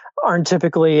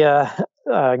typically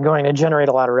going to generate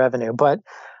a lot of revenue. But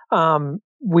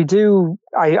we do.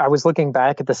 I was looking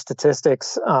back at the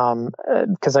statistics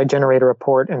because I generate a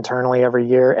report internally every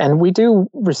year, and we do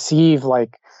receive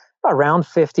like around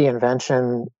 50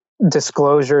 invention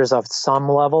disclosures of some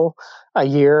level a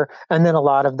year, and then a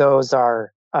lot of those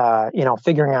are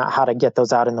figuring out how to get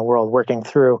those out in the world, working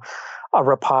through a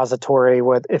repository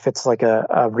with, if it's like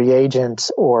a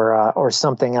reagent or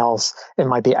something else, it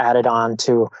might be added on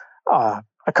to a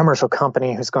commercial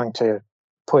company who's going to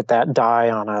put that dye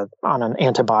on an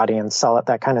antibody and sell it,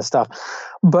 that kind of stuff.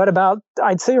 But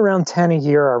I'd say around 10 a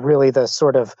year are really the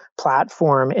sort of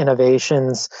platform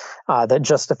innovations that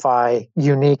justify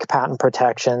unique patent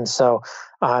protection. So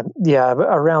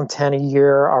around 10 a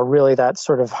year are really that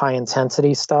sort of high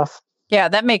intensity stuff. Yeah,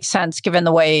 that makes sense given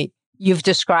the way you've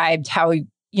described how,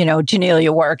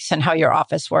 Janelia works and how your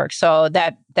office works. So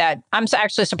that I'm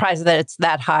actually surprised that it's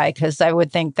that high, because I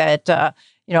would think that,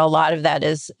 a lot of that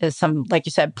is some, like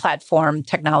you said, platform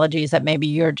technologies that maybe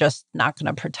you're just not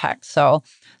going to protect. So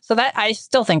that I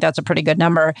still think that's a pretty good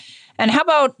number. And how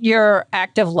about your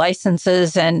active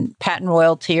licenses and patent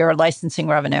royalty or licensing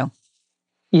revenue?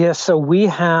 Yeah, so we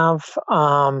have,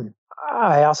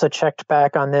 I also checked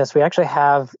back on this. We actually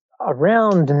have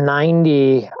around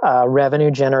 90 revenue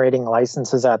generating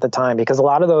licenses at the time, because a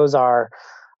lot of those are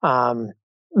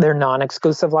they're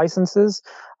non-exclusive licenses,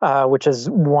 which is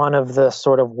one of the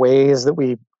sort of ways that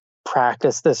we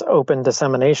practice this open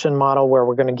dissemination model, where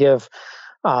we're going to give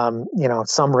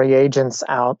some reagents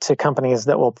out to companies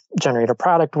that will generate a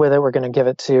product with it. We're going to give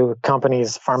it to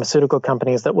pharmaceutical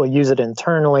companies that will use it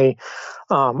internally,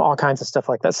 all kinds of stuff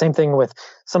like that. Same thing with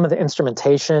some of the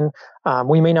instrumentation.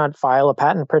 We may not file a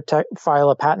patent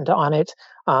on it,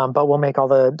 but we'll make all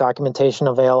the documentation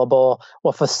available.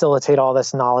 We'll facilitate all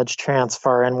this knowledge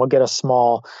transfer, and we'll get a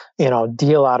small,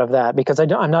 deal out of that, because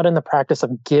I'm not in the practice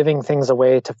of giving things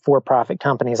away to for-profit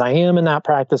companies. I am in that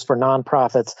practice for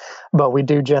nonprofits, but we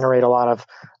do generate a lot of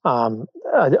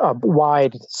a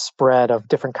wide spread of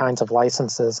different kinds of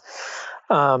licenses.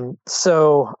 And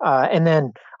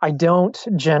then I don't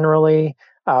generally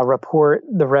report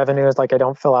the revenues, like I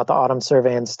don't fill out the autumn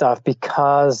survey and stuff,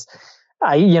 because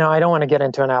I don't want to get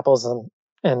into an apples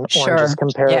and oranges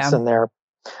comparison there.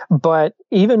 But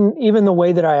even the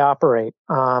way that I operate,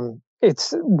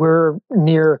 we're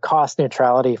near cost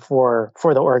neutrality for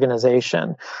the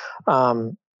organization,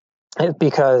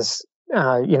 because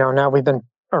now we've been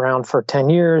around for 10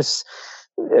 years,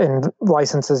 and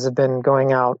licenses have been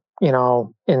going out,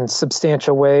 in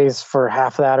substantial ways for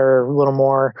half that or a little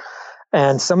more.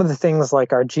 And some of the things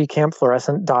like our GCamp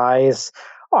fluorescent dyes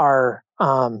are,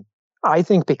 I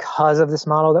think, because of this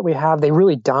model that we have, they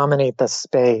really dominate the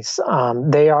space.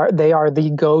 They are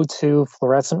the go-to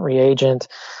fluorescent reagent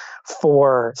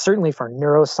certainly for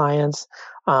neuroscience,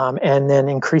 and then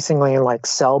increasingly in like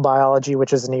cell biology,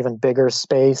 which is an even bigger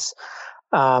space.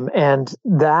 And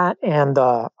the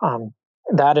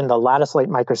lattice light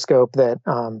microscope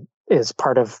that is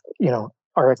part of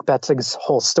Arik Betzig's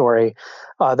whole story.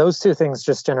 Those two things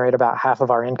just generate about half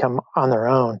of our income on their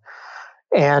own.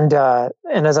 And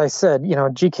as I said,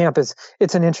 GCamp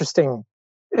it's an interesting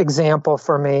example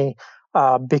for me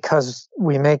because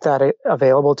we make that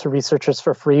available to researchers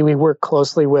for free. We work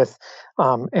closely with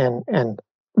and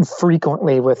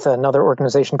frequently with another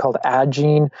organization called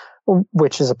AdGene,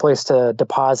 which is a place to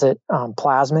deposit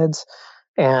plasmids,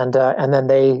 and then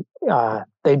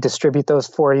they distribute those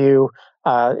for you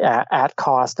at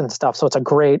cost and stuff. So it's a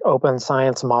great open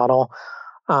science model.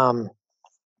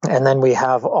 And then we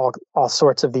have all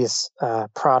sorts of these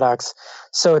products.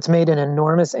 So it's made an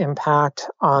enormous impact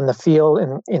on the field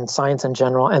in science in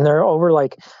general. And there are over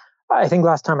I think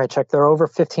last time I checked, there are over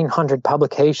 1,500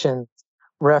 publications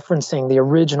referencing the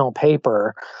original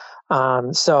paper.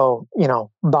 So,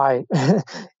 by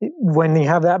when you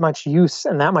have that much use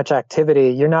and that much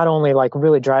activity, you're not only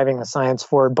really driving the science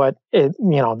forward, but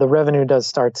the revenue does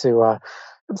start to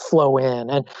flow in.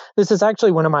 And this is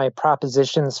actually one of my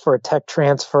propositions for tech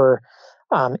transfer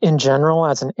in general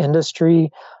as an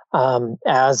industry.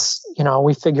 As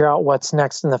we figure out what's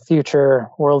next in the future,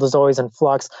 world is always in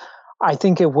flux. I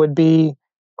think it would be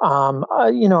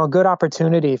a good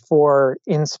opportunity for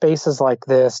in spaces like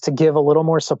this to give a little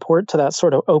more support to that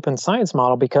sort of open science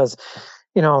model because,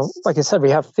 like I said,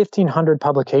 we have 1,500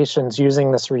 publications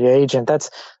using this reagent. That's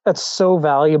so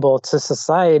valuable to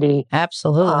society.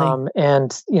 Absolutely.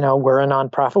 And, we're a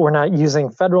nonprofit. We're not using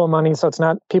federal money, so it's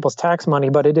not people's tax money,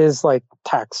 but it is like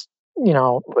tax,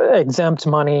 exempt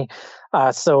money.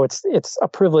 So it's a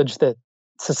privilege that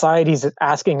society's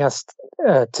asking us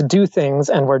to do things,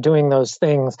 and we're doing those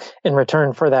things in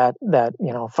return for that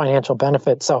financial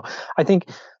benefit. So I think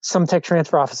some tech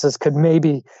transfer offices could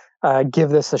maybe give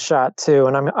this a shot too,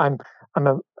 and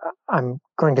I'm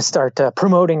going to start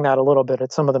promoting that a little bit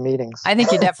at some of the meetings. I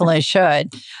think you definitely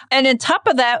should. And on top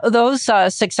of that, those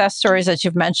success stories that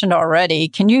you've mentioned already,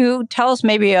 can you tell us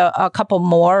maybe a couple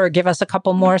more, or give us a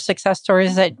couple more success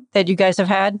stories that you guys have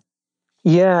had?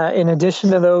 Yeah, in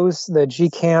addition to those, the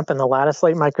GCamp and the lattice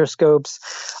light microscopes,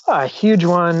 a huge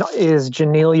one is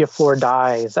Janelia fluor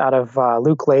dyes out of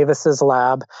Luke Lavis's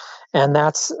lab. And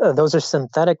those are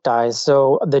synthetic dyes.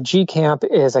 So the GCamp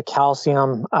is a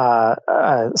calcium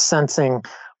sensing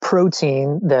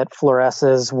protein that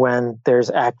fluoresces when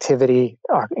there's activity,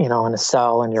 in a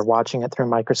cell and you're watching it through a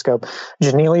microscope.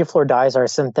 Janelia fluor dyes are a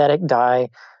synthetic dye.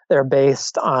 They're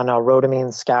based on a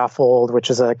rhodamine scaffold, which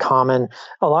is a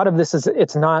lot of this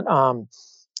it's not,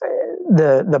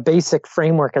 the basic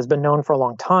framework has been known for a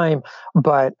long time,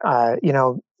 but,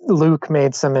 Luke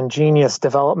made some ingenious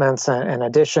developments and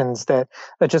additions that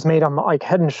just made them like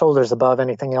head and shoulders above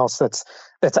anything else that's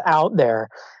out there.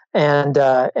 And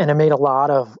it made a lot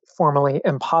of formerly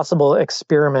impossible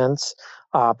experiments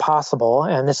possible.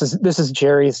 And this is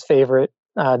Jerry's favorite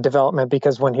development,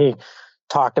 because when he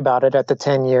talked about it at the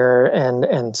 10-year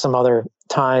and some other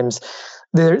times,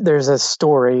 there's a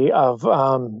story of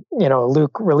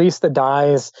Luke released the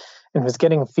dyes and was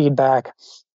getting feedback,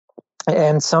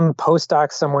 and some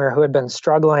postdoc somewhere who had been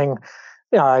struggling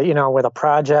with a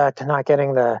project, not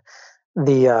getting the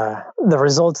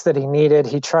results that he needed,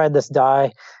 he tried this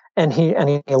dye. And he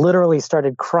literally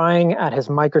started crying at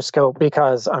his microscope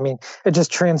because, it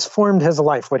just transformed his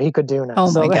life, what he could do now.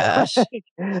 Oh my gosh.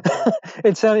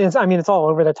 It's all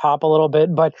over the top a little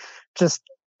bit, but just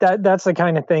that's the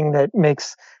kind of thing that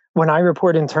makes, when I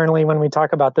report internally, when we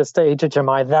talk about this to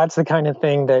HHMI, that's the kind of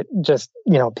thing that just,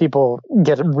 people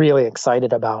get really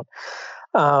excited about.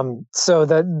 So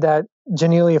that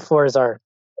Janelia fluor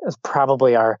is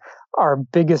probably our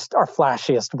biggest, our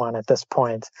flashiest one at this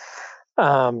point.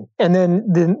 And then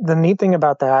the neat thing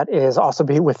about that is also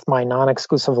be with my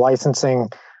non-exclusive licensing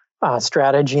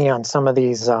strategy on some of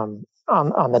these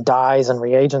on the dyes and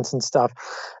reagents and stuff,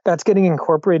 that's getting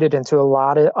incorporated into a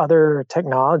lot of other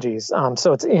technologies.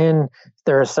 So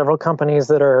there are several companies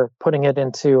that are putting it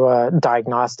into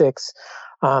diagnostics.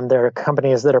 There are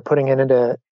companies that are putting it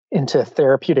into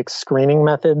therapeutic screening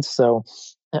methods. So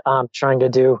trying to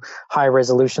do high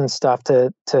resolution stuff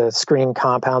to screen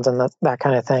compounds and that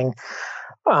kind of thing.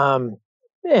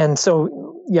 and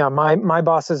so, yeah, my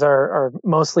bosses are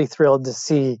mostly thrilled to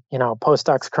see,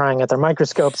 postdocs crying at their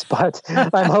microscopes, but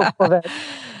I'm hopeful that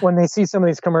when they see some of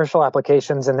these commercial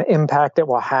applications and the impact it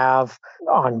will have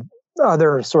on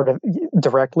other sort of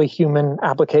directly human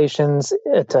applications,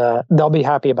 they'll be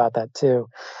happy about that too.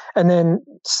 And then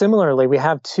similarly, we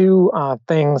have two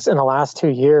things in the last 2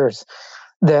 years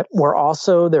that were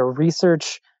also their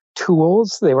research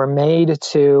tools. They were made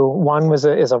to, one is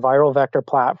a viral vector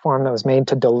platform that was made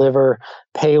to deliver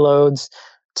payloads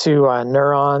to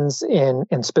neurons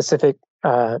in specific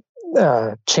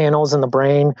channels in the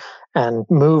brain and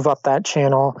move up that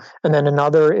channel. And then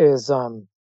another is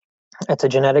it's a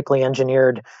genetically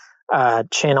engineered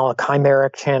channel, a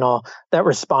chimeric channel that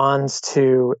responds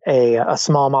to a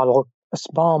small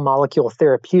molecule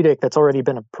therapeutic that's already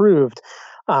been approved,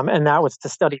 and that was to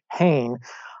study pain.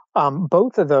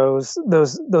 Both of those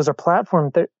are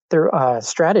platform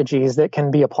strategies that can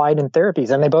be applied in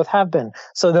therapies, and they both have been.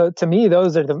 So to me,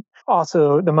 those are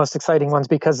also the most exciting ones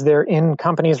because they're in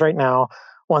companies right now.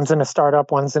 One's in a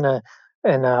startup, one's in a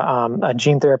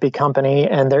gene therapy company,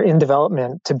 and they're in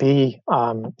development to be,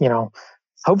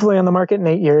 hopefully on the market in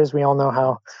 8 years. We all know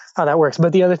how that works.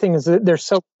 But the other thing is that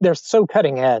they're so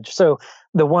cutting edge. So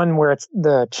the one where it's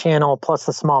the channel plus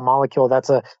the small molecule, that's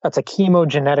a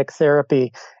chemogenetic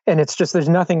therapy. And it's just, there's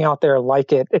nothing out there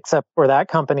like it except for that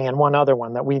company and one other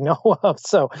one that we know of.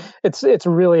 So it's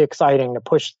really exciting to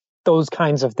push those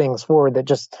kinds of things forward they're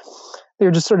just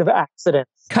sort of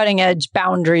accidents. Cutting edge,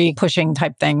 boundary pushing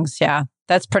type things. Yeah,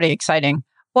 that's pretty exciting.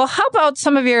 Well, how about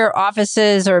some of your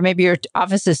offices or maybe your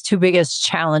office's two biggest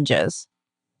challenges?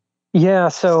 Yeah,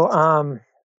 so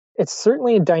it's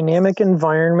certainly a dynamic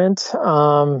environment.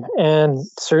 And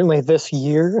certainly this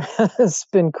year has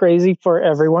been crazy for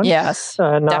everyone. Yes,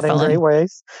 not definitely. in great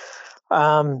ways.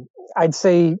 I'd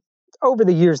say over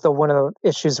the years, though, one of the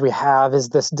issues we have is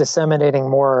this disseminating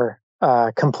more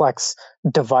complex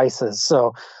devices.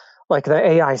 So like the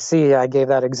AIC, I gave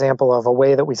that example of a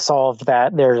way that we solved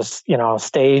that. There's,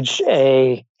 stage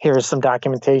A, here's some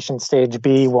documentation. Stage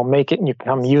B, we'll make it and you can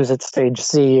come use it. Stage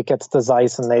C, it gets to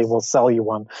Zeiss and they will sell you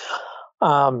one.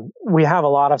 We have a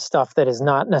lot of stuff that is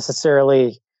not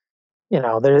necessarily,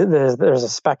 there's a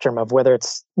spectrum of whether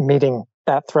it's meeting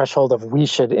that threshold of we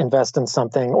should invest in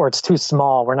something or it's too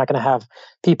small. We're not going to have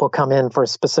people come in for a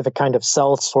specific kind of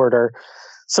cell sorter.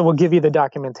 So we'll give you the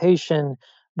documentation,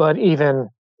 but even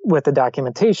with the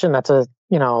documentation, that's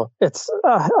it's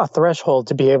a threshold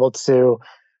to be able to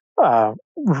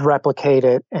replicate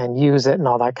it and use it and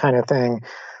all that kind of thing.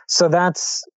 So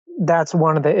that's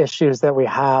one of the issues that we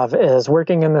have is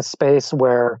working in this space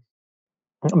where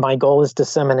my goal is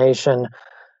dissemination,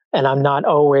 and I'm not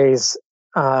always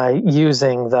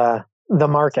using the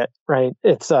market, right?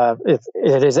 It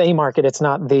is a market. It's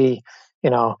not the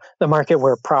market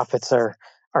where profits are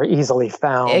easily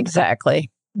found.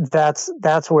 Exactly. That's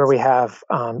where we have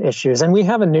issues. And we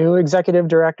have a new executive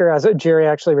director, as Jerry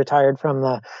actually retired from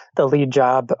the lead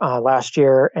job last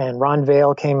year, and Ron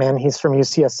Vale came in. He's from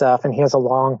UCSF, and he has a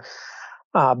long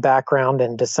background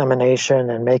in dissemination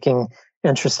and making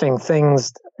interesting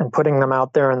things and putting them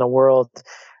out there in the world.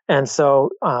 And so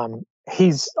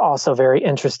he's also very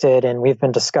interested, and we've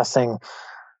been discussing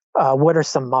what are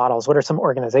some models, what are some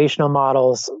organizational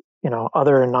models,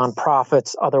 other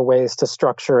nonprofits, other ways to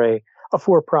structure a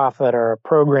for-profit or a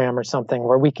program or something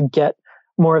where we can get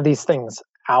more of these things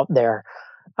out there.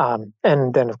 And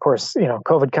then, of course,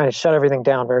 COVID kind of shut everything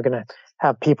down. We're going to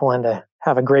have people in to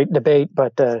have a great debate,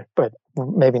 but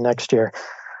maybe next year.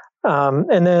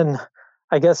 And then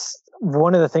I guess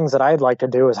one of the things that I'd like to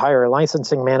do is hire a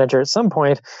licensing manager at some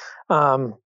point.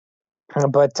 But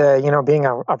being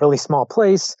a really small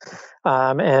place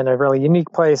and a really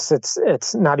unique place,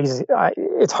 it's not easy.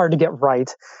 It's hard to get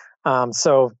right.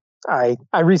 So I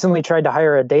recently tried to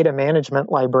hire a data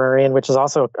management librarian, which is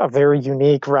also a very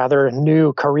unique, rather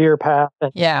new career path.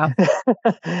 Yeah.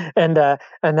 and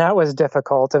that was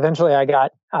difficult. Eventually I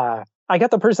got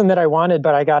the person that I wanted,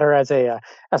 but I got her as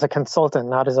a consultant,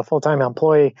 not as a full-time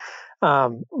employee.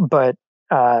 But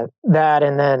that,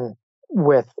 and then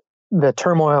with the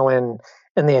turmoil in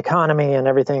the economy and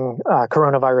everything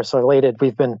coronavirus related,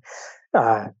 we've been,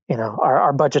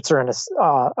 our budgets are in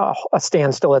a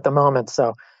standstill at the moment.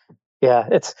 So yeah,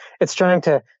 it's trying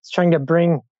to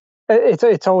bring,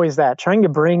 it's always that, trying to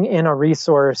bring in a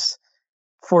resource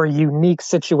for a unique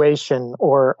situation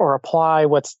or apply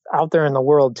what's out there in the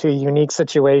world to a unique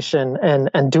situation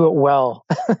and do it well.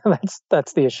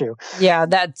 That's the issue. Yeah,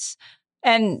 that's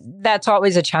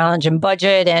always a challenge, in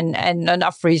budget and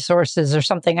enough resources or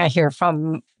something I hear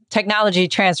from technology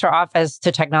transfer office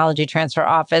to technology transfer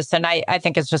office. And I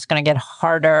think it's just going to get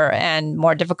harder and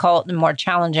more difficult and more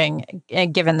challenging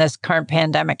given this current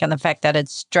pandemic and the fact that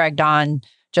it's dragged on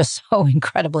just so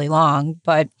incredibly long.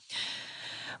 But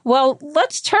well,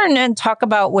 let's turn and talk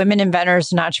about women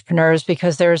inventors and entrepreneurs,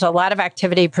 because there's a lot of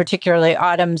activity, particularly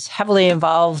Autumn's heavily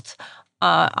involved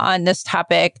on this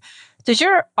topic. Does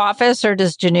your office or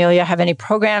does Janelia have any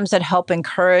programs that help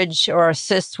encourage or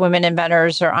assist women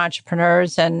inventors or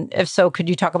entrepreneurs? And if so, could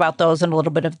you talk about those in a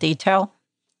little bit of detail?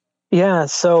 Yeah,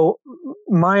 so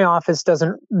my office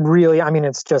doesn't really,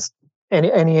 it's just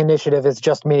any initiative is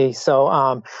just me.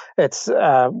 So it's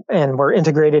and we're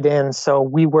integrated in. So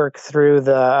we work through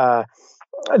the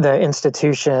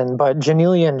institution, but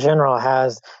Janelia in general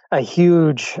has a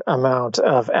huge amount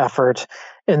of effort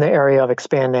in the area of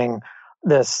expanding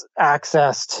this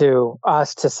access to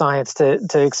us, to science, to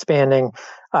expanding,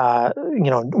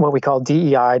 what we call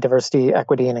DEI, diversity,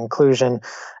 equity, and inclusion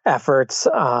efforts,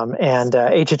 and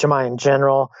HHMI in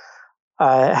general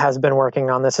has been working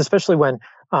on this, especially when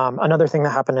another thing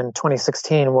that happened in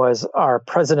 2016 was our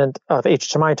president of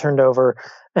HHMI turned over,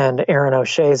 and Erin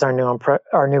O'Shea is our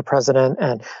new president,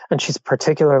 and she's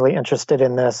particularly interested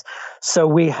in this. So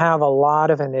we have a lot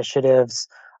of initiatives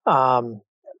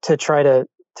to try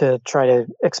to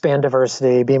expand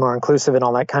diversity, be more inclusive, and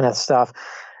all that kind of stuff.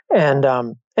 And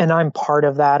I'm part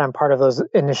of that. I'm part of those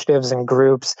initiatives and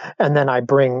groups. And then I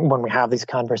bring, when we have these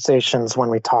conversations, when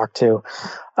we talk to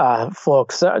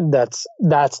folks, that's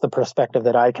the perspective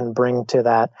that I can bring to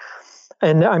that.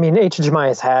 And HHMI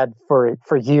has had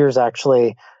for years,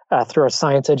 actually, through our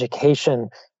science education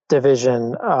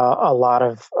division, a lot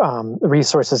of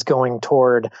resources going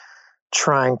toward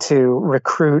trying to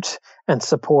recruit and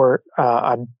support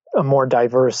a more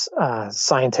diverse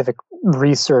scientific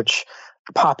research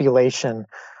population.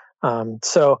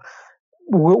 So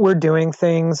we're doing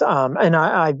things, and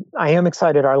I am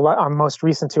excited. Our most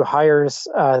recent two hires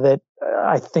that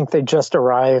I think they just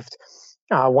arrived.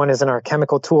 One is in our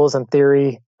chemical tools and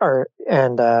theory,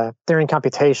 and theory and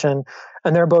computation,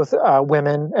 and they're both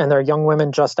women, and they're young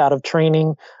women just out of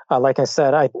training. Like I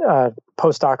said,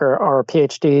 postdoc or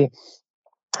PhD,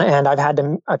 and I've had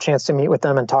a chance to meet with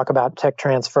them and talk about tech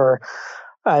transfer.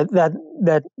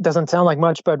 That doesn't sound like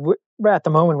much, but at the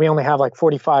moment we only have like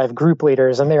 45 group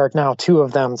leaders, and there are now 2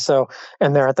 of them. So,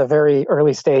 and they're at the very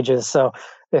early stages. So,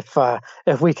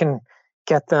 if we can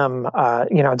get them,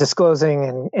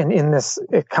 disclosing and in this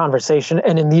conversation,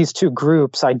 and in these 2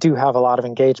 groups, I do have a lot of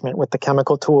engagement with the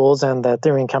chemical tools and the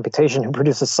theory and computation who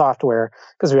produces software,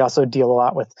 because we also deal a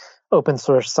lot with open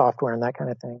source software and that kind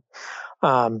of thing.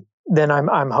 Then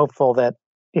I'm hopeful that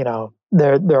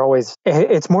they're always,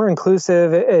 it's more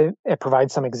inclusive. It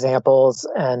provides some examples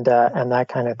and that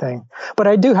kind of thing. But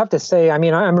I do have to say,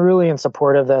 I'm really in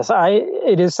support of this.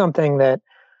 It is something that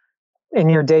in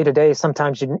your day to day,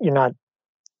 sometimes you're not.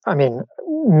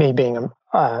 Me being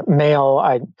a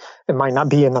male, it might not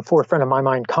be in the forefront of my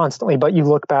mind constantly. But you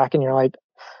look back and you're like,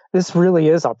 this really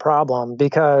is a problem,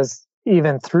 because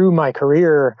even through my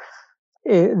career,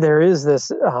 there is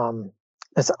this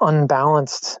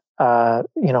unbalanced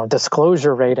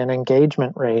disclosure rate and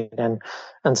engagement rate, and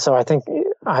so I think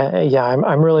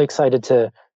I'm really excited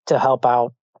to help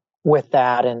out with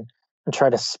that and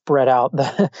try to spread out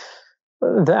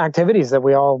the activities that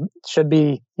we all should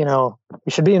be.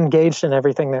 We should be engaged in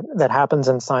everything that happens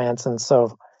in science, and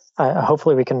so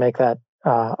hopefully we can make that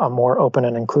a more open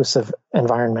and inclusive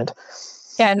environment.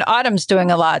 And Autumn's doing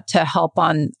a lot to help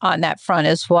on that front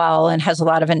as well, and has a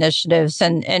lot of initiatives.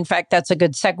 And in fact, that's a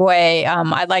good segue.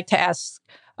 I'd like to ask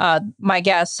my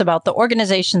guests about the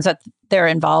organizations that they're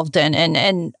involved in.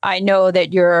 And I know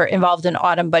that you're involved in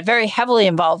Autumn, but very heavily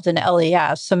involved in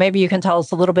LES. So maybe you can tell us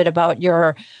a little bit about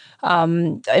your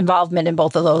involvement in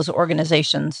both of those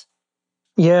organizations.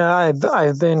 Yeah,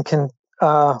 I've been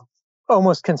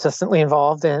almost consistently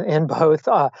involved in both.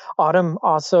 Autumn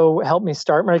also helped me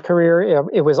start my career.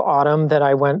 It was Autumn that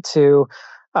I went to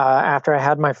after I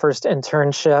had my first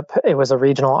internship. It was a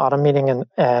regional Autumn meeting in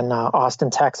Austin,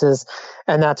 Texas.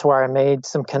 And that's where I made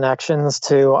some connections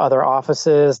to other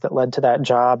offices that led to that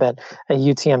job at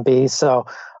UTMB. So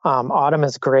Autumn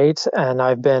is great. And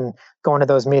I've been going to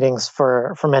those meetings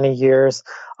for many years.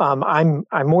 I'm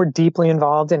more deeply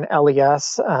involved in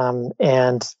LES,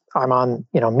 and I'm on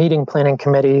meeting planning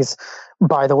committees.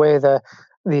 By the way, the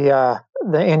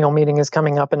annual meeting is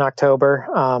coming up in October,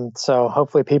 so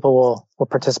hopefully people will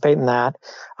participate in that.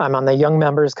 I'm on the Young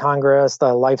Members Congress,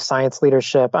 the Life Science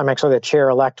Leadership. I'm actually the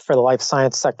chair-elect for the life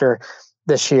science sector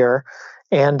this year,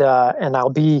 and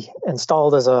I'll be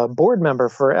installed as a board member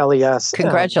for LES.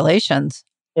 Congratulations!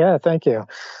 Yeah, thank you.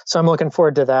 So I'm looking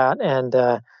forward to that,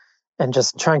 and and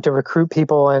just trying to recruit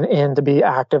people and to be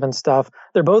active and stuff.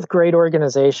 They're both great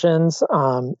organizations.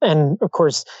 And of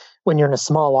course, when you're in a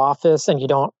small office and you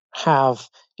don't have,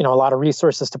 a lot of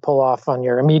resources to pull off on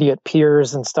your immediate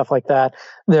peers and stuff like that,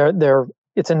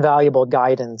 it's invaluable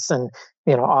guidance. And,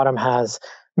 Autumn has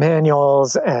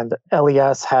manuals and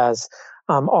LES has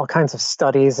all kinds of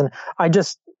studies. And I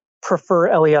just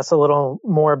prefer LES a little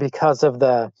more because of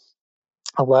a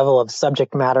level of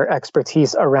subject matter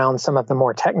expertise around some of the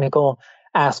more technical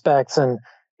aspects and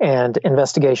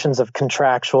investigations of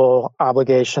contractual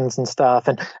obligations and stuff.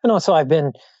 And also I've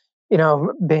been,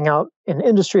 being out in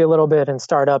industry a little bit and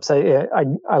startups,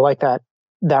 I like that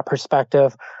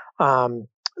perspective.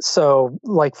 So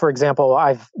like, for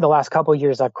example, the last couple of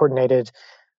years, I've coordinated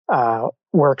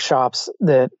workshops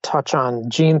that touch on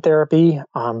gene therapy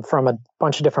from a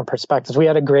bunch of different perspectives. We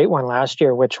had a great one last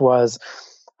year, which was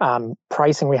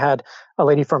pricing. We had a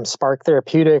lady from Spark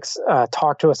Therapeutics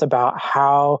talk to us about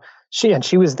how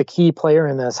she was the key player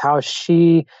in this, how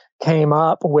she came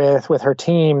up with her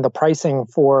team the pricing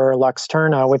for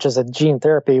Luxturna, which is a gene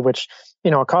therapy, which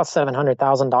it costs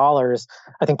 $700,000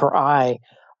 I think per eye.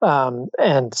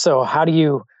 And so how do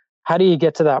you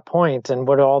get to that point, and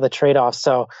what are all the trade-offs?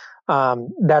 So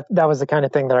that was the kind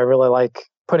of thing that I really like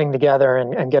putting together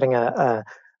and getting a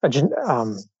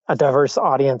diverse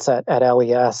audience at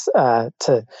LES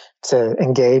to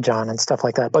engage on and stuff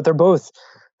like that. But they're both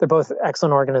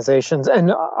excellent organizations.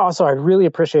 And also I really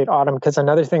appreciate Autumn, because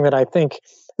another thing that I think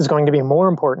is going to be more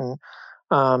important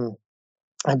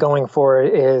going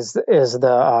forward is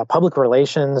the public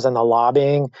relations and the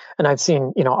lobbying. And I've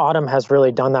seen, Autumn has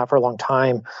really done that for a long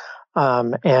time.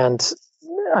 And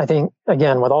I think,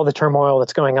 again, with all the turmoil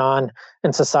that's going on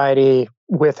in society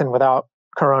with and without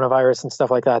coronavirus and stuff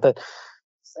like that, that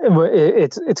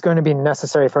it's going to be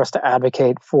necessary for us to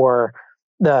advocate for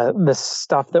the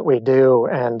stuff that we do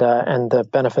and the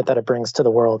benefit that it brings to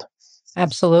the world.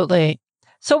 Absolutely.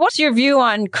 So what's your view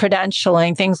on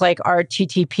credentialing, things like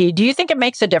RTTP? Do you think it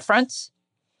makes a difference?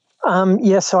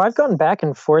 So I've gone back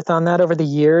and forth on that over the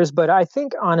years, but I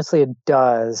think honestly it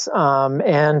does.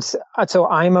 And so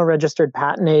I'm a registered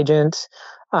patent agent,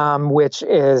 which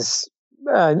is,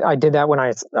 I did that when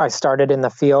I started in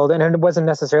the field, and it wasn't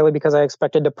necessarily because I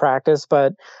expected to practice,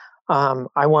 but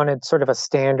I wanted sort of a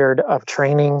standard of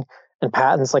training and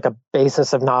patents, like a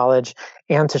basis of knowledge,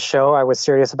 and to show I was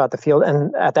serious about the field.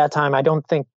 And at that time, I don't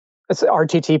think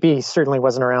RTTP certainly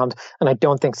wasn't around, and I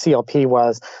don't think CLP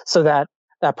was. So that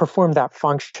performed that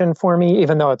function for me,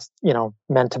 even though it's,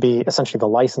 meant to be essentially the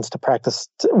license to practice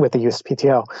with the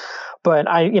USPTO. But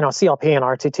CLP and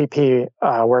RTTP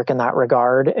work in that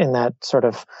regard, in that sort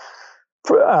of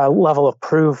level of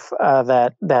proof,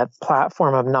 that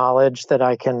platform of knowledge that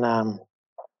I can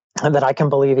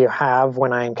believe you have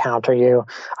when I encounter you.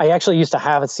 I actually used to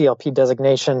have a CLP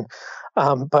designation,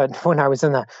 but when I was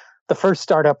in the first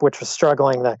startup, which was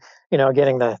struggling,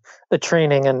 getting the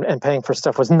training and paying for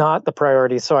stuff was not the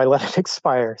priority, so I let it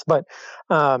expire. But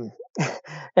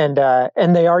and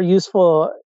they are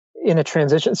useful in a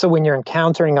transition. So when you're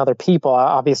encountering other people,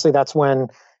 obviously that's when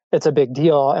it's a big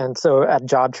deal. And so at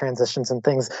job transitions and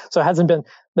things, so it hasn't been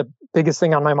the biggest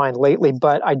thing on my mind lately,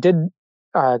 but I did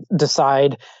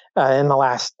decide in the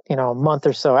last month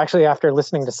or so, actually after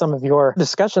listening to some of your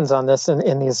discussions on this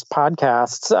in these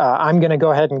podcasts, I'm going to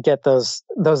go ahead and get those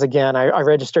again. I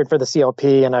registered for the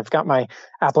CLP, and I've got my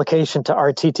application to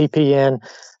RTTP in,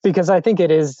 because I think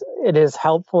it is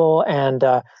helpful, and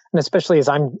especially as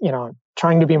I'm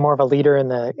trying to be more of a leader in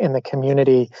the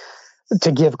community,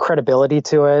 to give credibility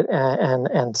to it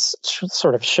and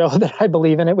sort of show that I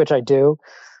believe in it, which I do.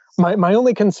 My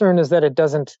only concern is that it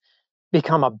doesn't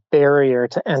become a barrier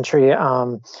to entry,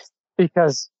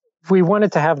 because if we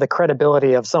wanted to have the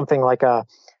credibility of something like a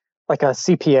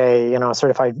CPA,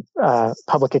 certified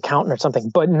public accountant or something,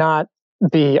 but not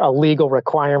be a legal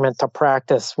requirement to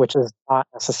practice, which is not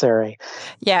necessary.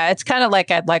 Yeah, it's kind of like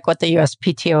what the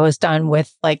USPTO has done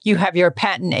with, like, you have your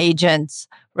patent agent's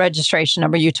registration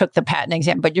number, you took the patent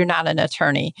exam, but you're not an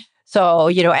attorney. So,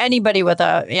 anybody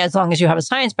as long as you have a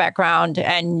science background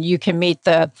and you can meet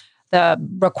the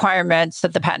requirements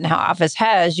that the patent office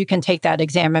has, you can take that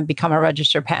exam and become a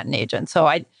registered patent agent. So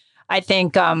I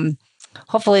think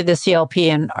hopefully the CLP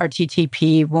and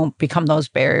RTTP won't become those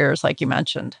barriers like you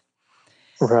mentioned.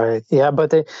 Right. Yeah,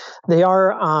 but they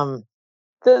are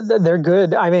they're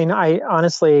good. I mean, I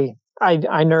honestly I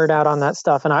nerd out on that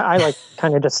stuff, and I like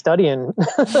kind of just studying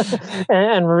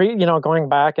and going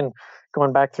back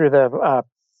through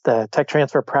the tech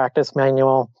transfer practice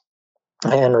manual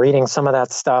and reading some of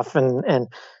that stuff, and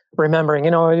remembering,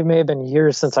 it may have been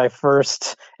years since I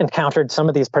first encountered some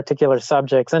of these particular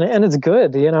subjects, and it's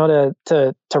good,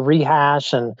 to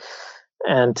rehash and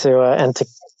to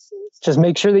just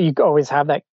make sure that you always have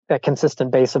that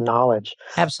consistent base of knowledge.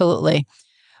 Absolutely.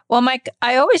 Well, Mike,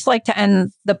 I always like to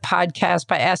end the podcast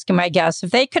by asking my guests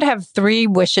if they could have 3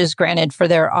 wishes granted for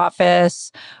their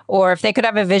office, or if they could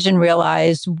have a vision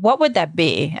realized, what would that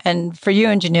be? And for you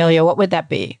and Janelia, what would that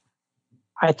be?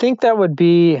 I think that would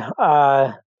be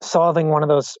solving one of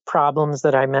those problems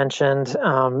that I mentioned,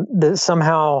 that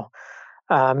somehow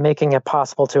making it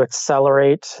possible to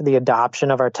accelerate the adoption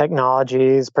of our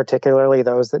technologies, particularly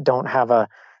those that don't have a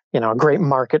great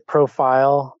market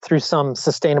profile, through some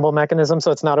sustainable mechanism.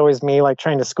 So it's not always me like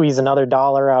trying to squeeze another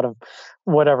dollar out of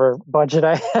whatever budget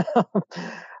I have.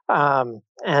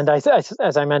 And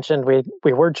as I mentioned,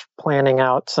 we were planning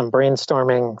out some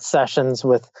brainstorming sessions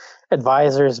with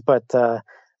advisors, but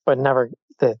never,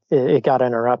 it got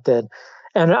interrupted.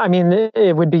 And I mean,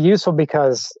 it would be useful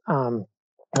because,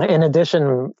 in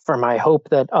addition, for my hope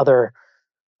that other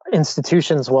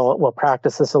institutions will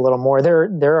practice this a little more.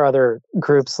 There are other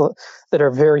groups that are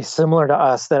very similar to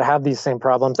us that have these same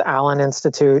problems. Allen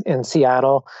Institute in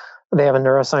Seattle, they have a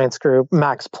neuroscience group.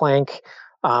 Max Planck,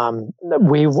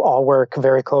 we all work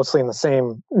very closely in the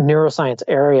same neuroscience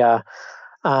area.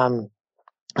 And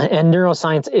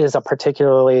neuroscience is a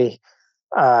particularly,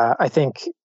 I think,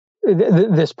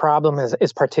 this problem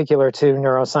is particular to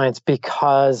neuroscience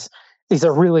because these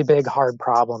are really big, hard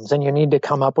problems, and you need to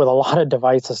come up with a lot of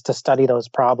devices to study those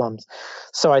problems.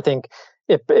 So I think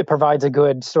it provides a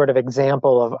good sort of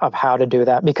example of how to do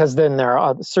that, because then there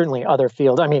are certainly other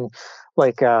fields. I mean,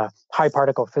 like high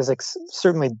particle physics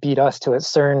certainly beat us to it.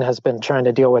 CERN has been trying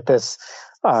to deal with this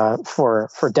for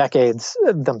decades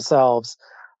themselves.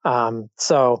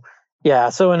 So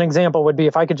an example would be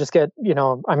if I could just get,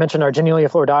 I mentioned our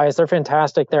Janelia Floor dyes. They're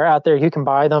fantastic. They're out there. You can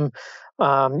buy them.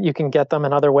 You can get them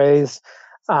in other ways.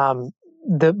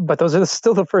 But those are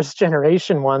still the first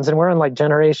generation ones, and we're on like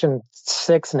generation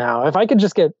 6 now. If I could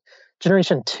just get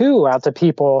generation 2 out to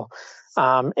people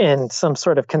in some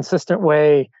sort of consistent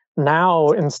way now,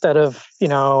 instead of,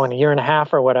 in a year and a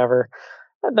half or whatever,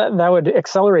 that would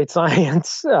accelerate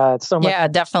science so much. Yeah,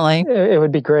 definitely. It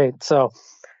would be great. So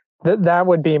that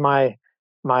would be my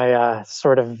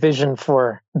sort of vision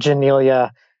for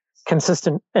Janelia,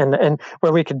 consistent and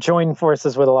where we could join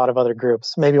forces with a lot of other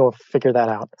groups. Maybe we'll figure that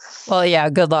out. Well, yeah,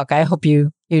 good luck. I hope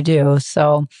you do.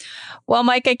 So, well,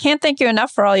 Mike, I can't thank you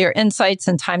enough for all your insights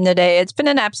and time today. It's been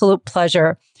an absolute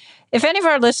pleasure. If any of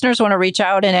our listeners want to reach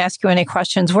out and ask you any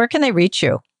questions, where can they reach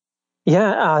you?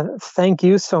 Yeah, thank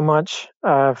you so much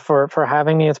for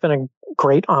having me. It's been a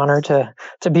great honor to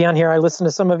be on here. I listened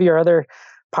to some of your other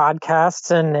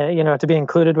podcasts, and to be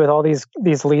included with all these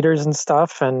leaders and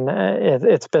stuff, and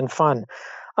it's been fun.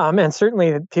 And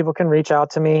certainly people can reach out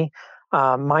to me.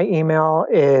 My email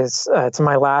is it's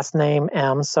my last name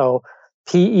M, so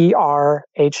PERHAMM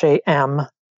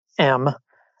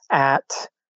at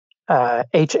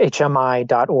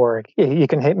hhmi.org. You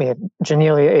can hit me at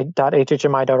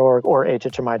janelia.hhmi.org or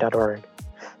hhmi.org.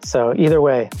 So either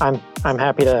way, I'm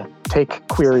happy to take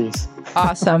queries.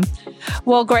 Awesome.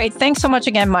 Well, great. Thanks so much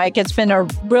again, Mike. It's been a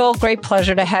real great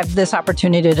pleasure to have this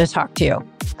opportunity to talk to you.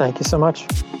 Thank you so much.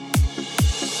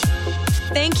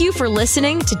 Thank you for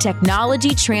listening to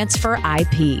Technology Transfer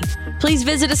IP. Please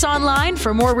visit us online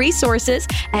for more resources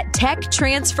at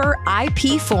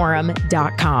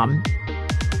techtransferipforum.com.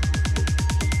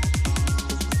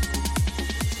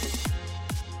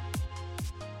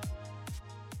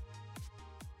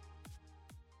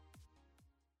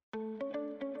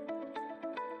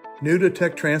 New to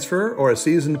Tech Transfer or a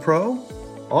seasoned pro?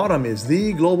 Autumn is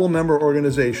the global member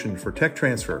organization for Tech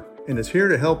Transfer and is here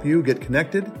to help you get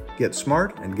connected, get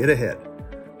smart, and get ahead.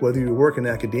 Whether you work in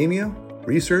academia,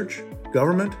 research,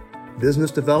 government,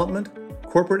 business development,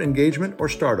 corporate engagement, or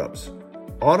startups,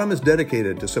 Autumn is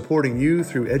dedicated to supporting you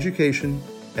through education,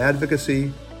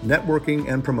 advocacy, networking,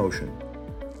 and promotion.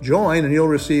 Join and you'll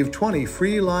receive 20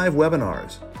 free live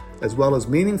webinars, as well as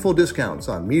meaningful discounts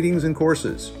on meetings and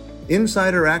courses,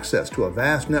 insider access to a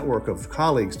vast network of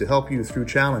colleagues to help you through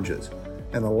challenges,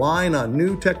 and align on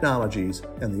new technologies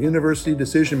and the university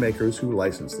decision makers who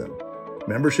license them.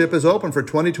 Membership is open for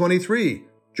 2023.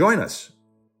 Join us.